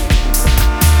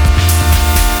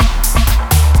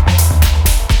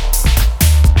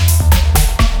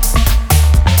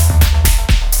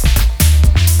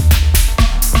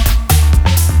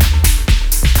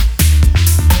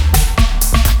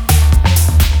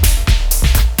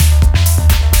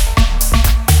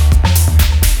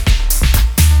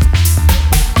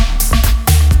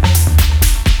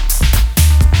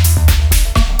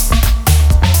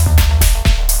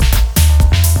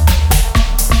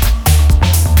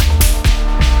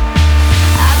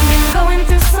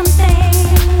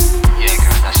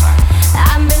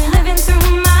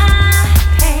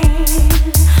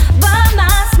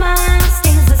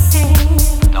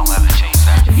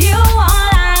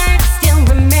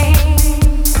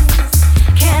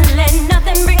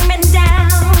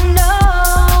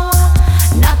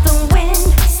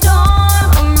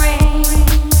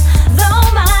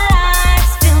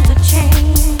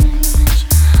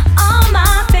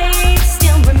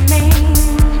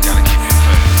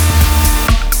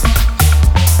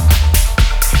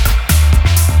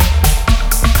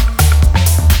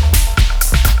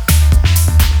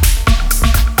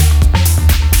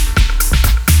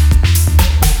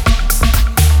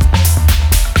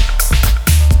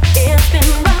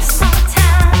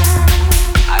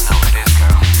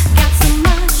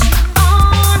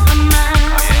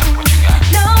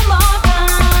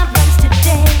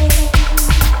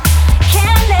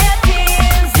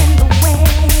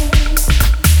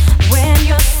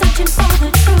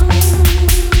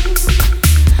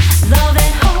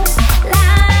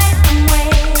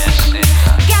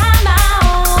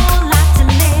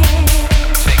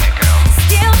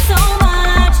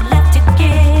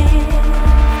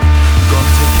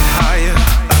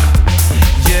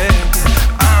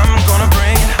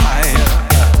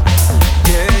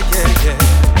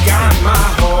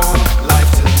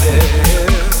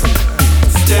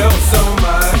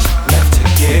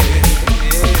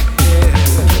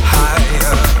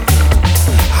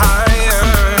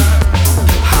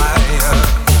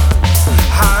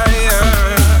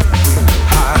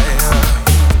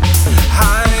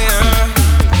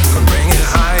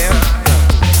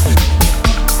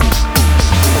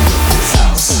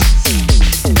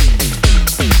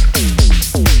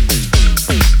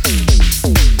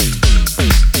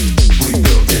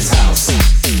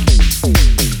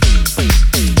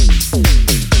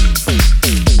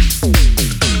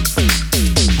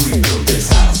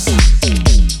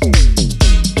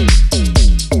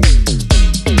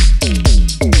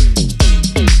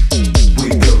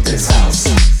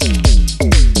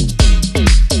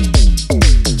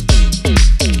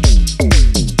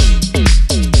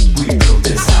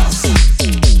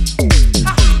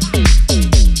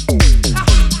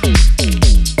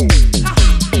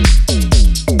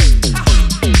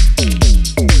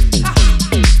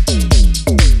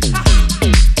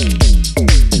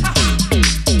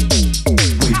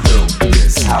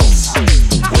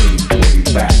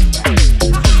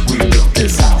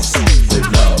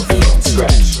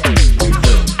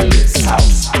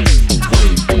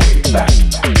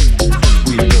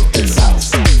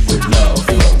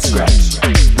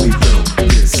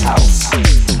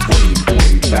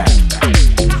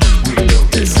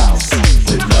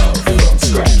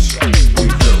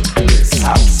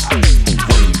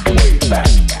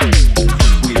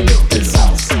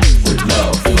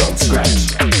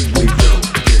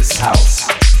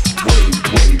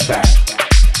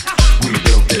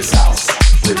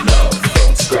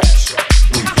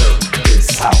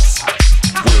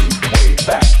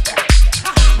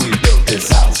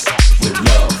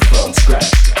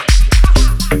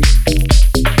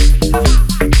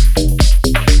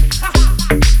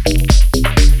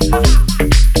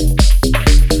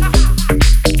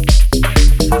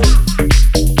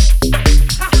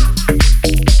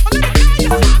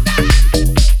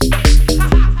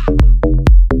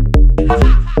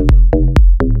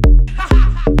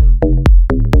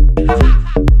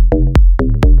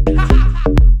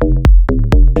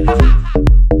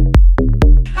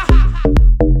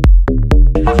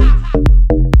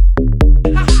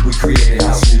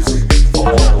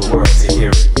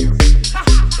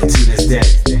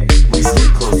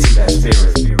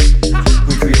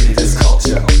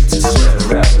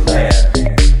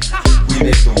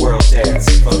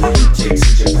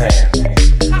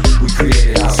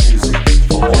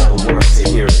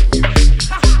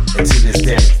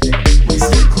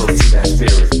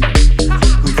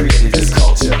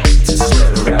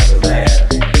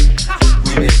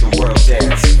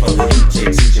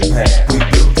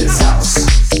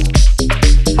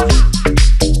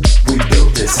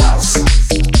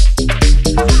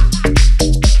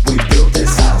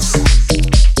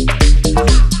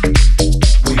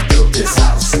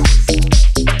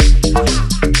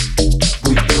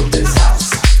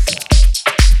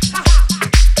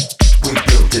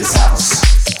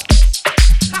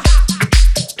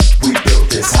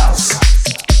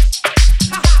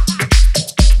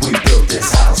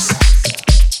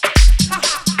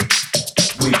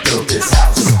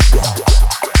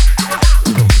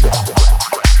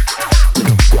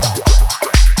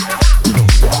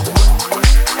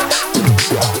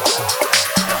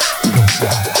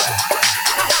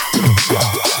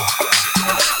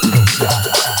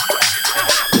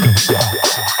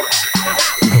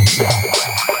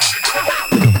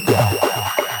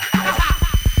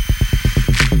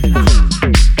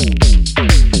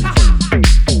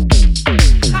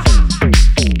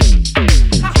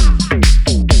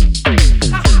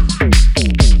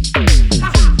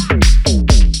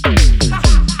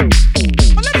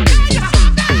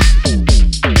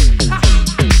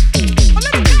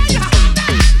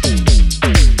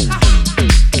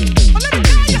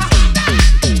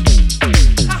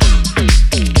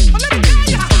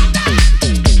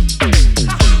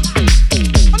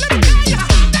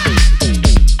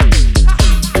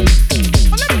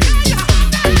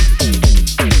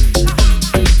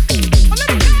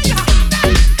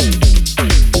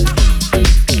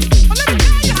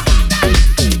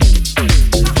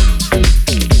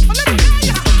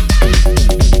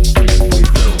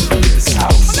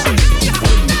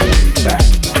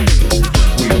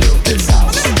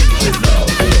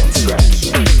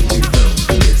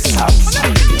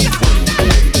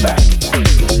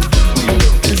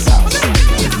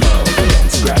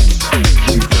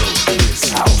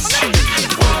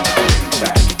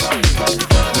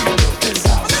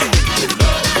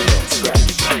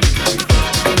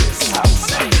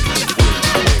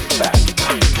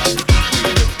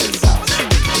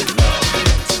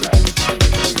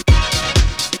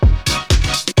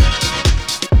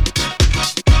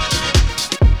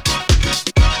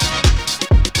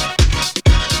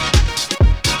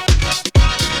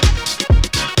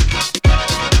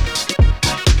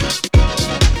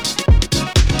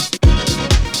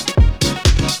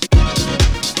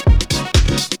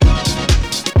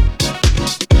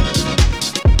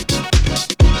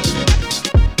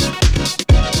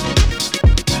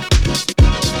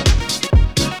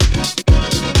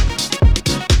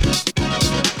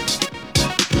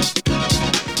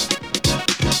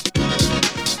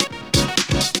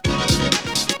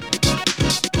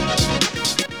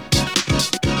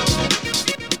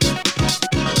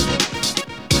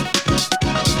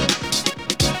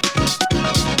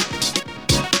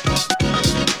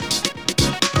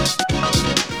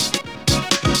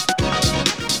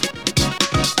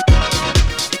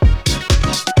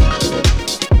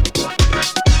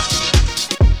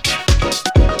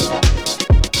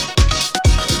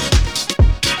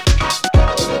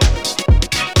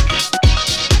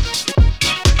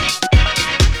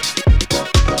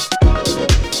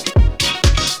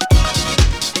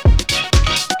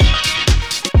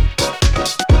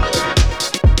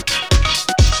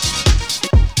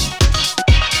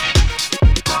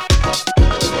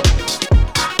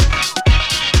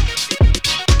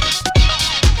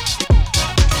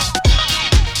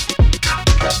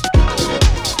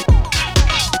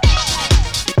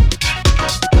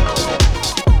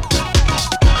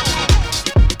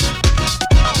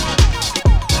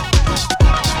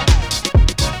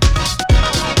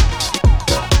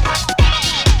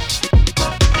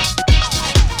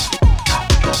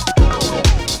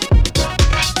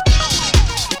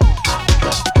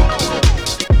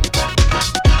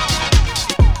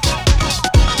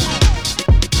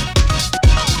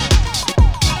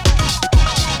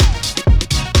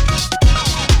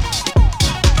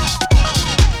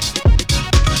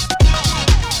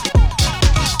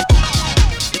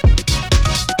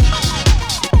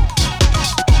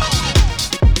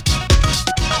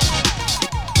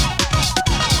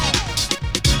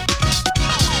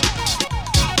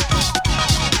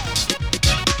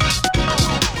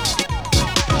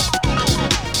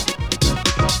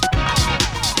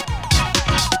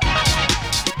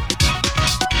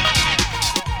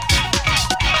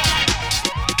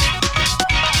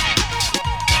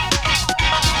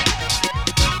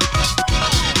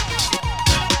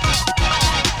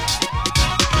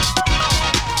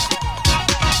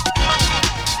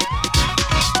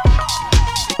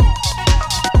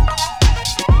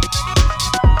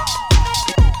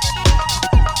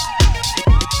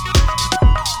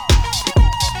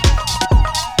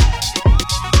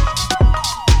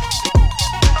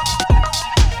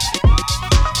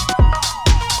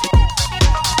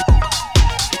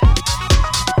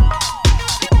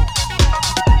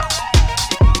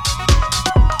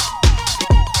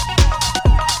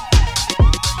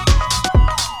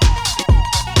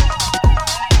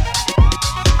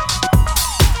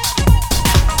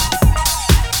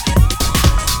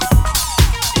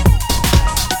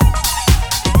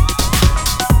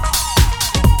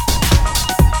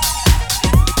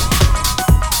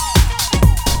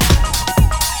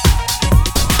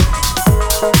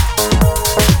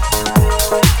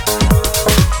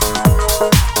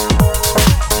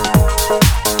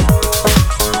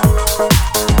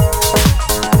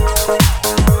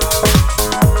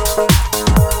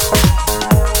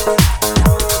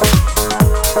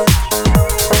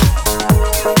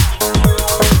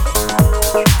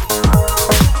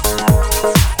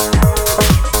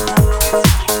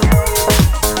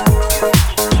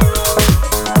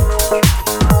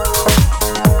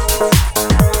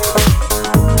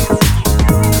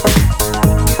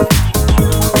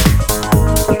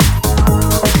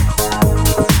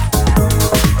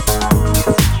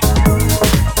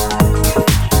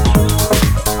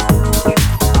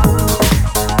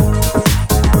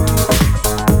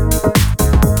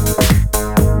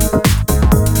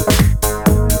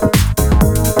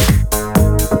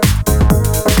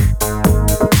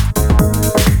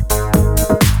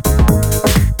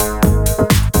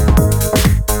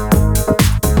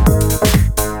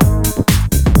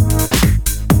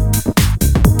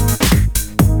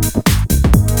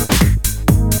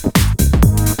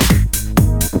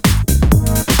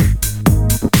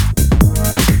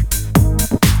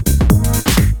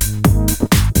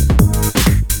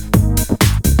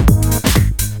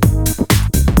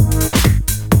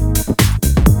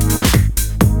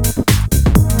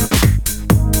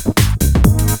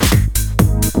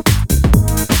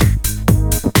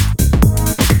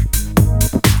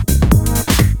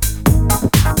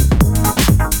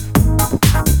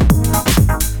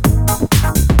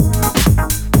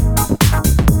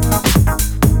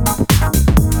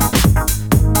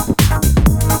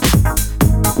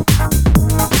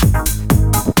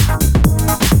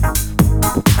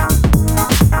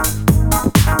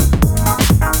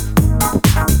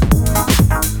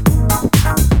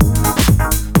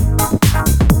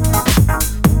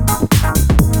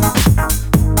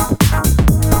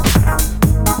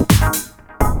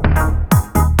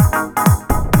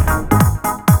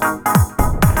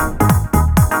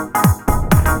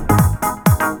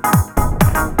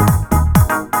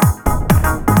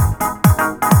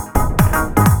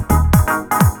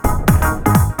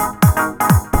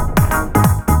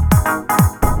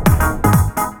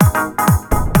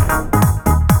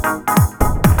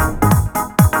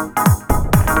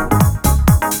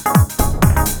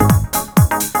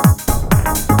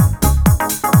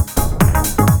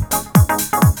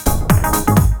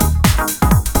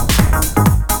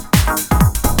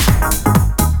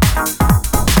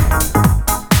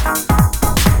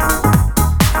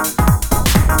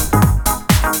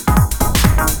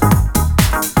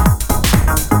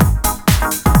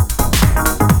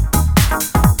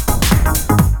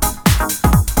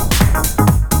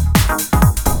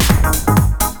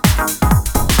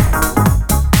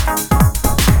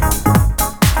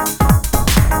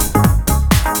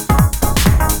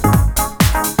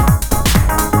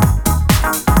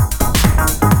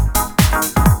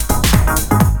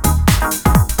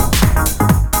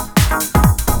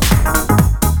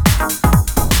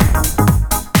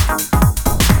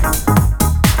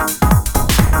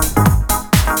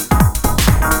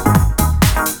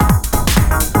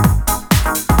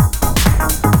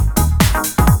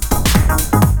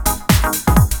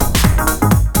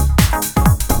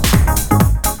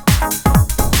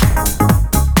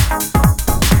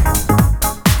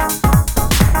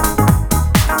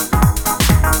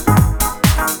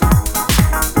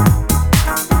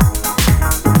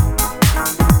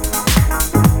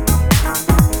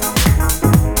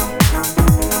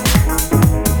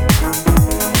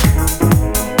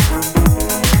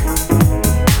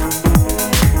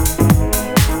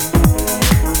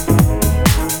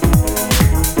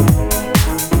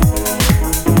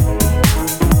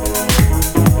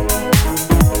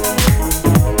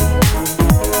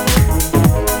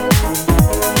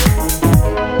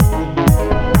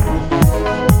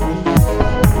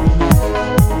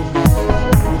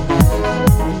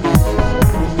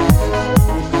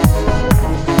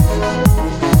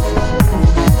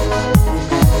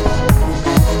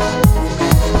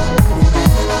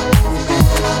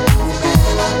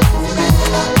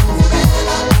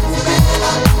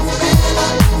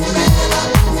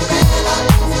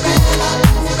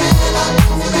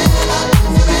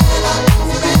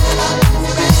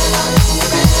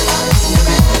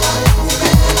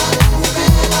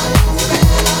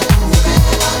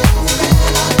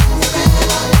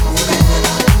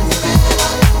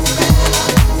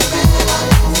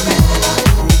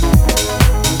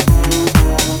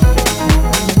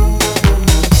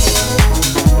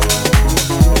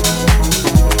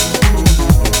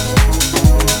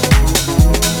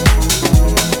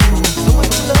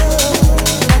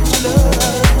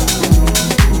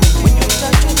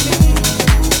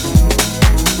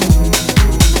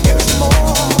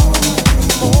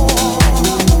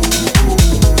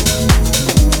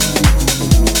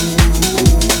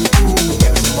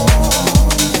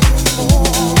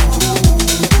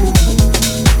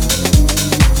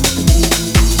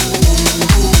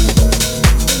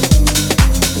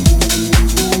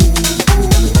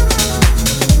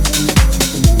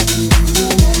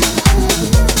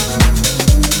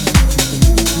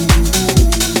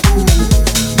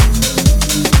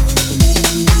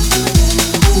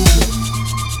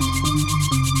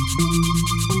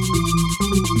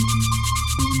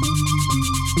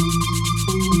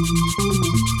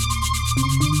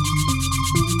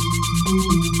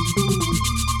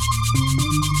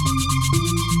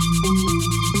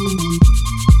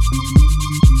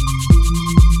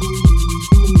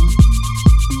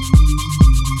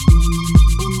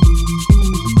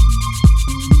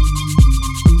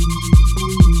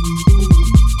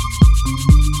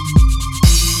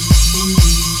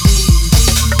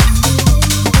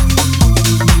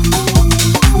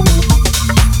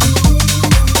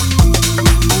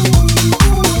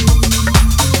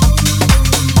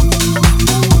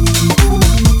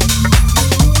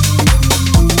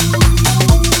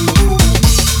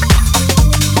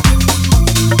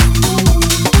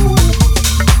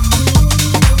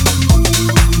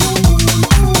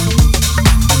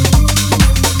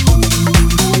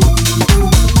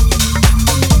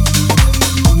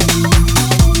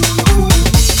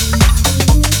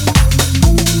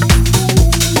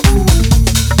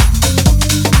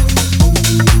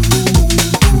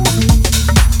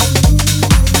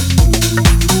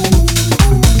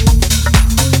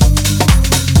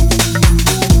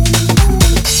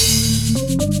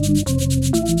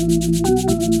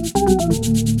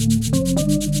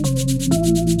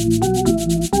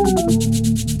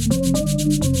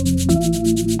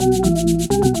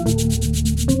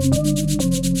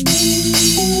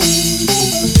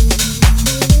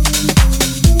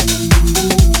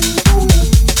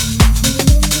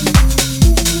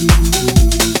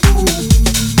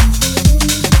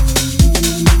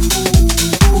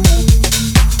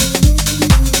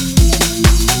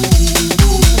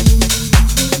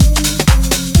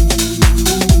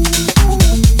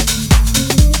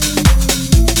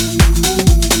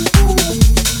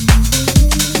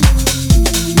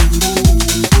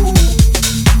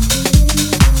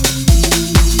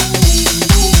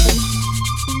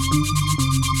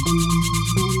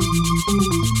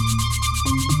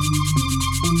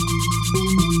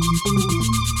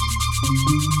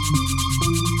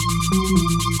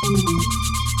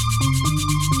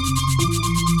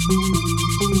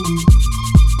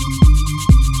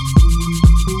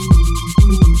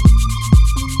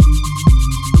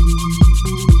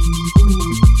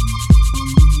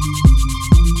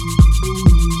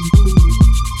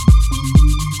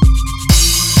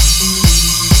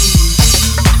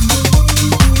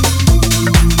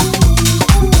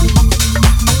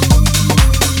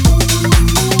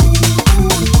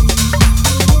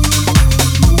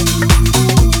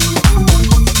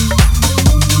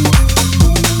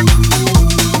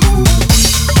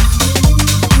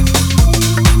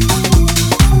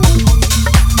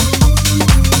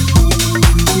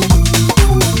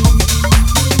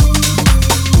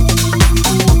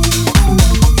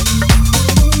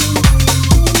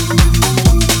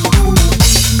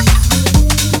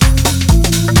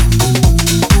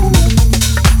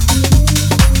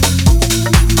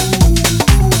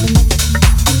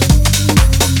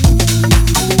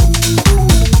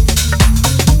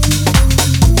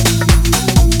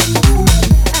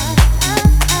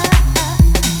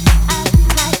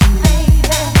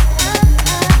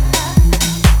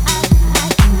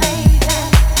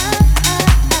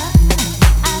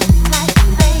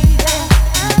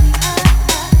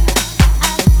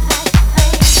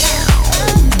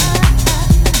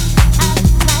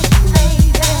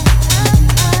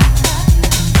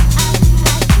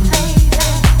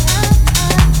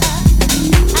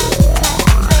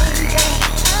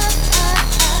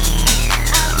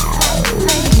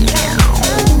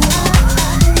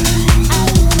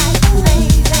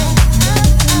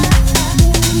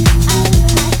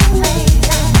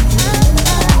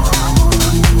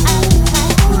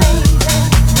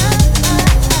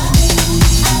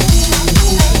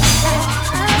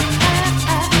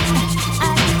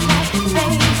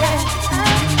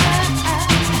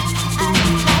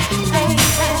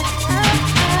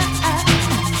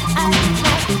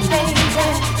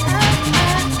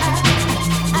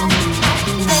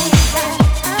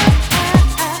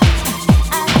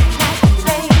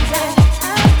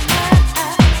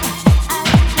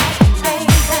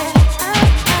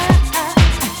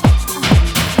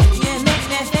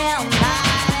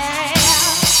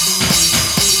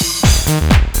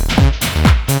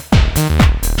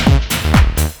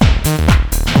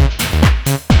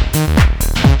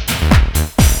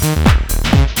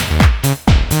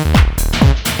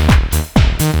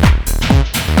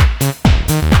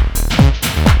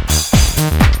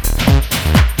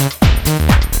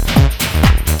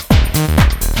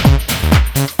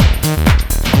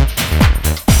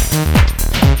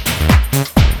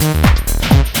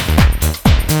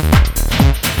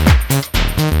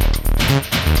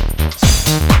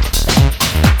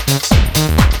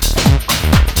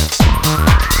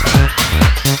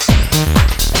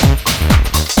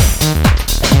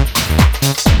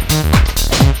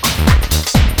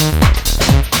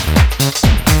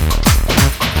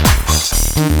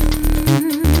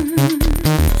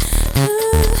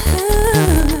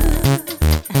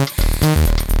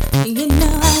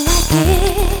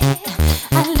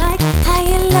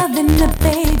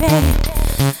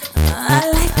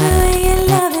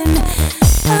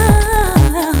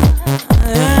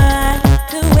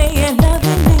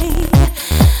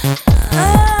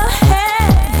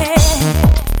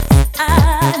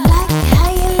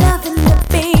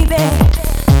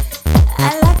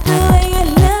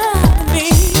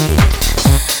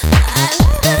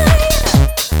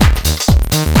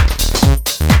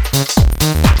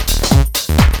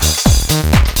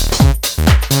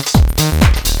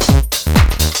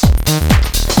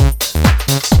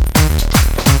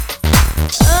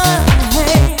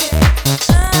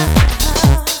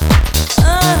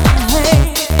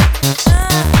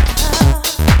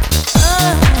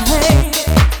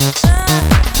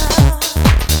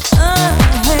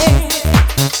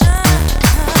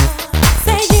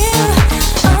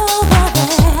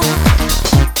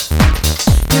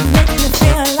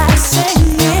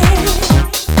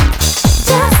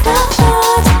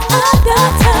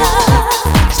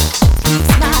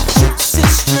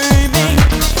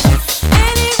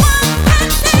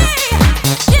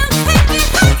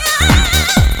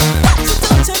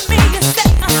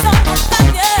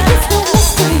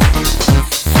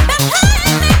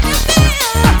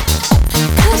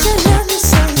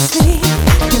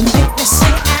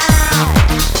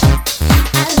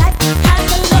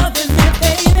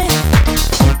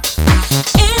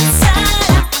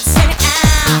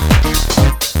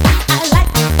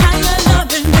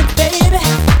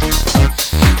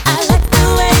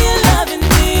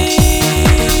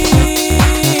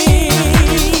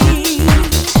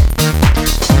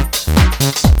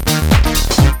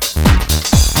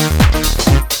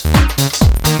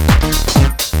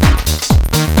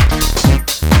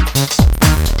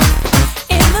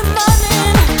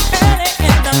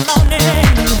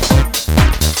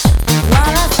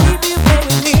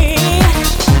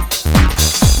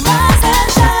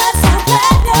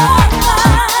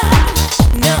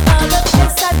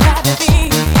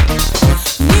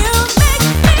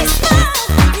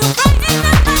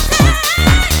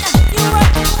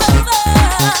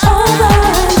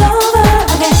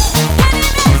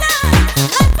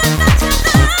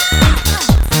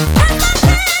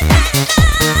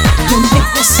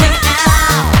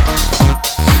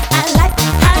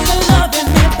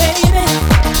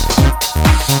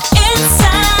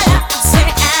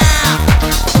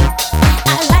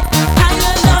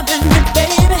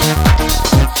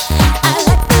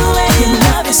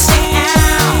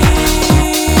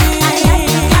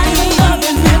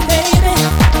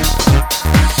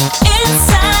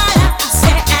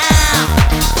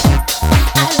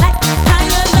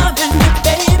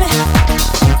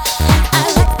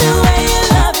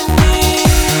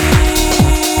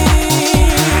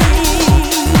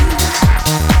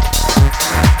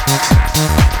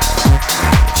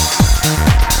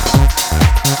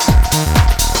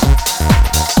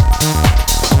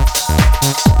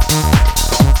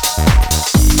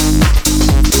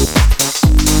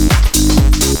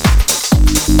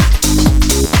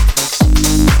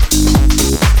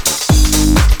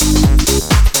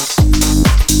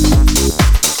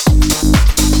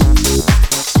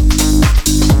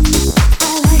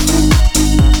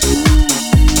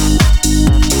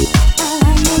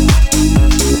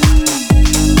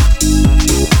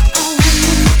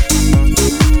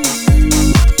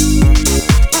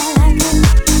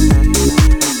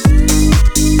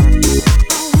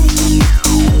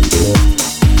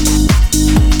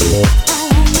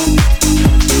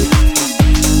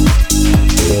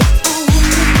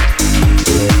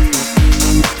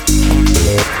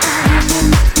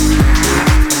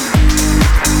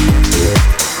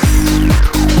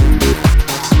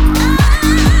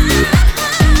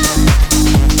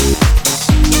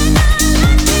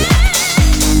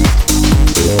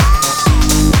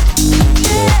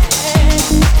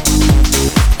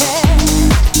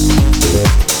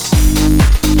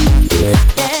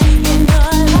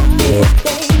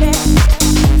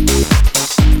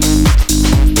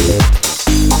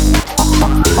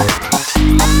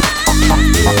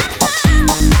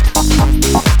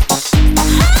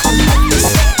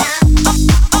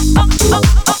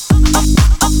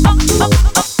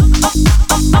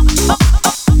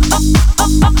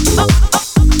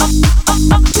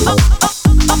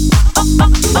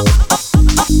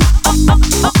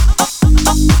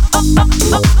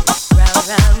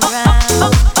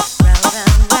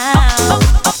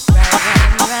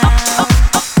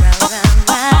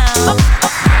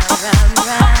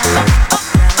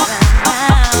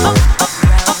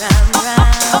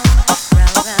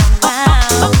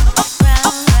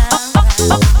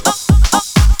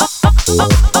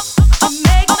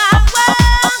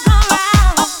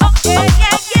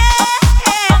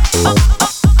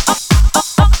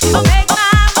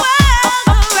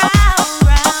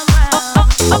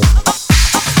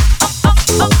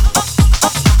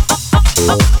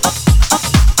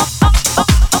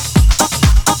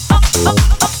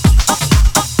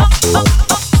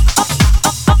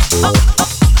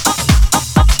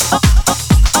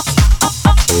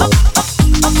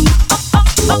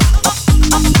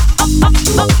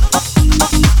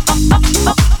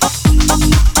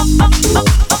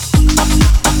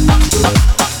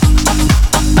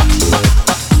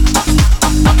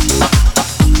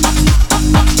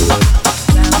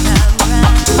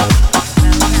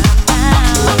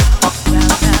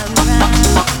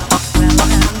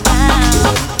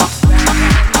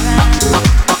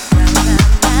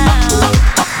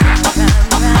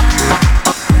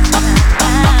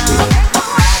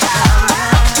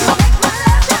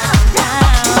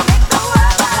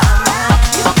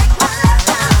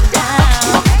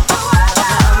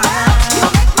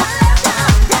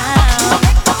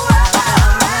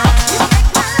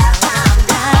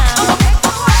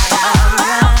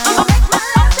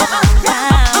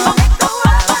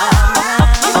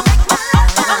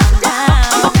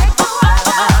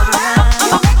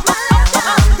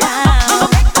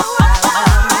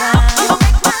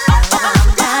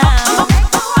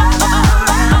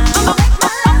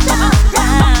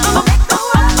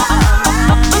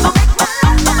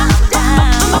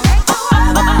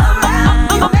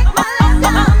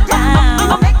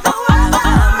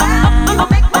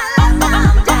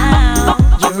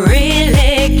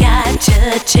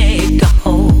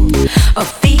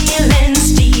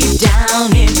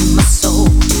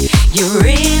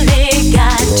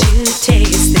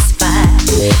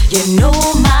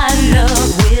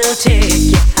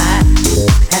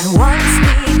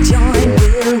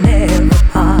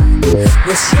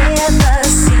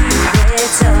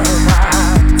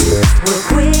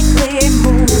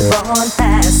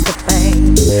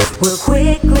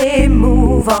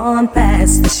 on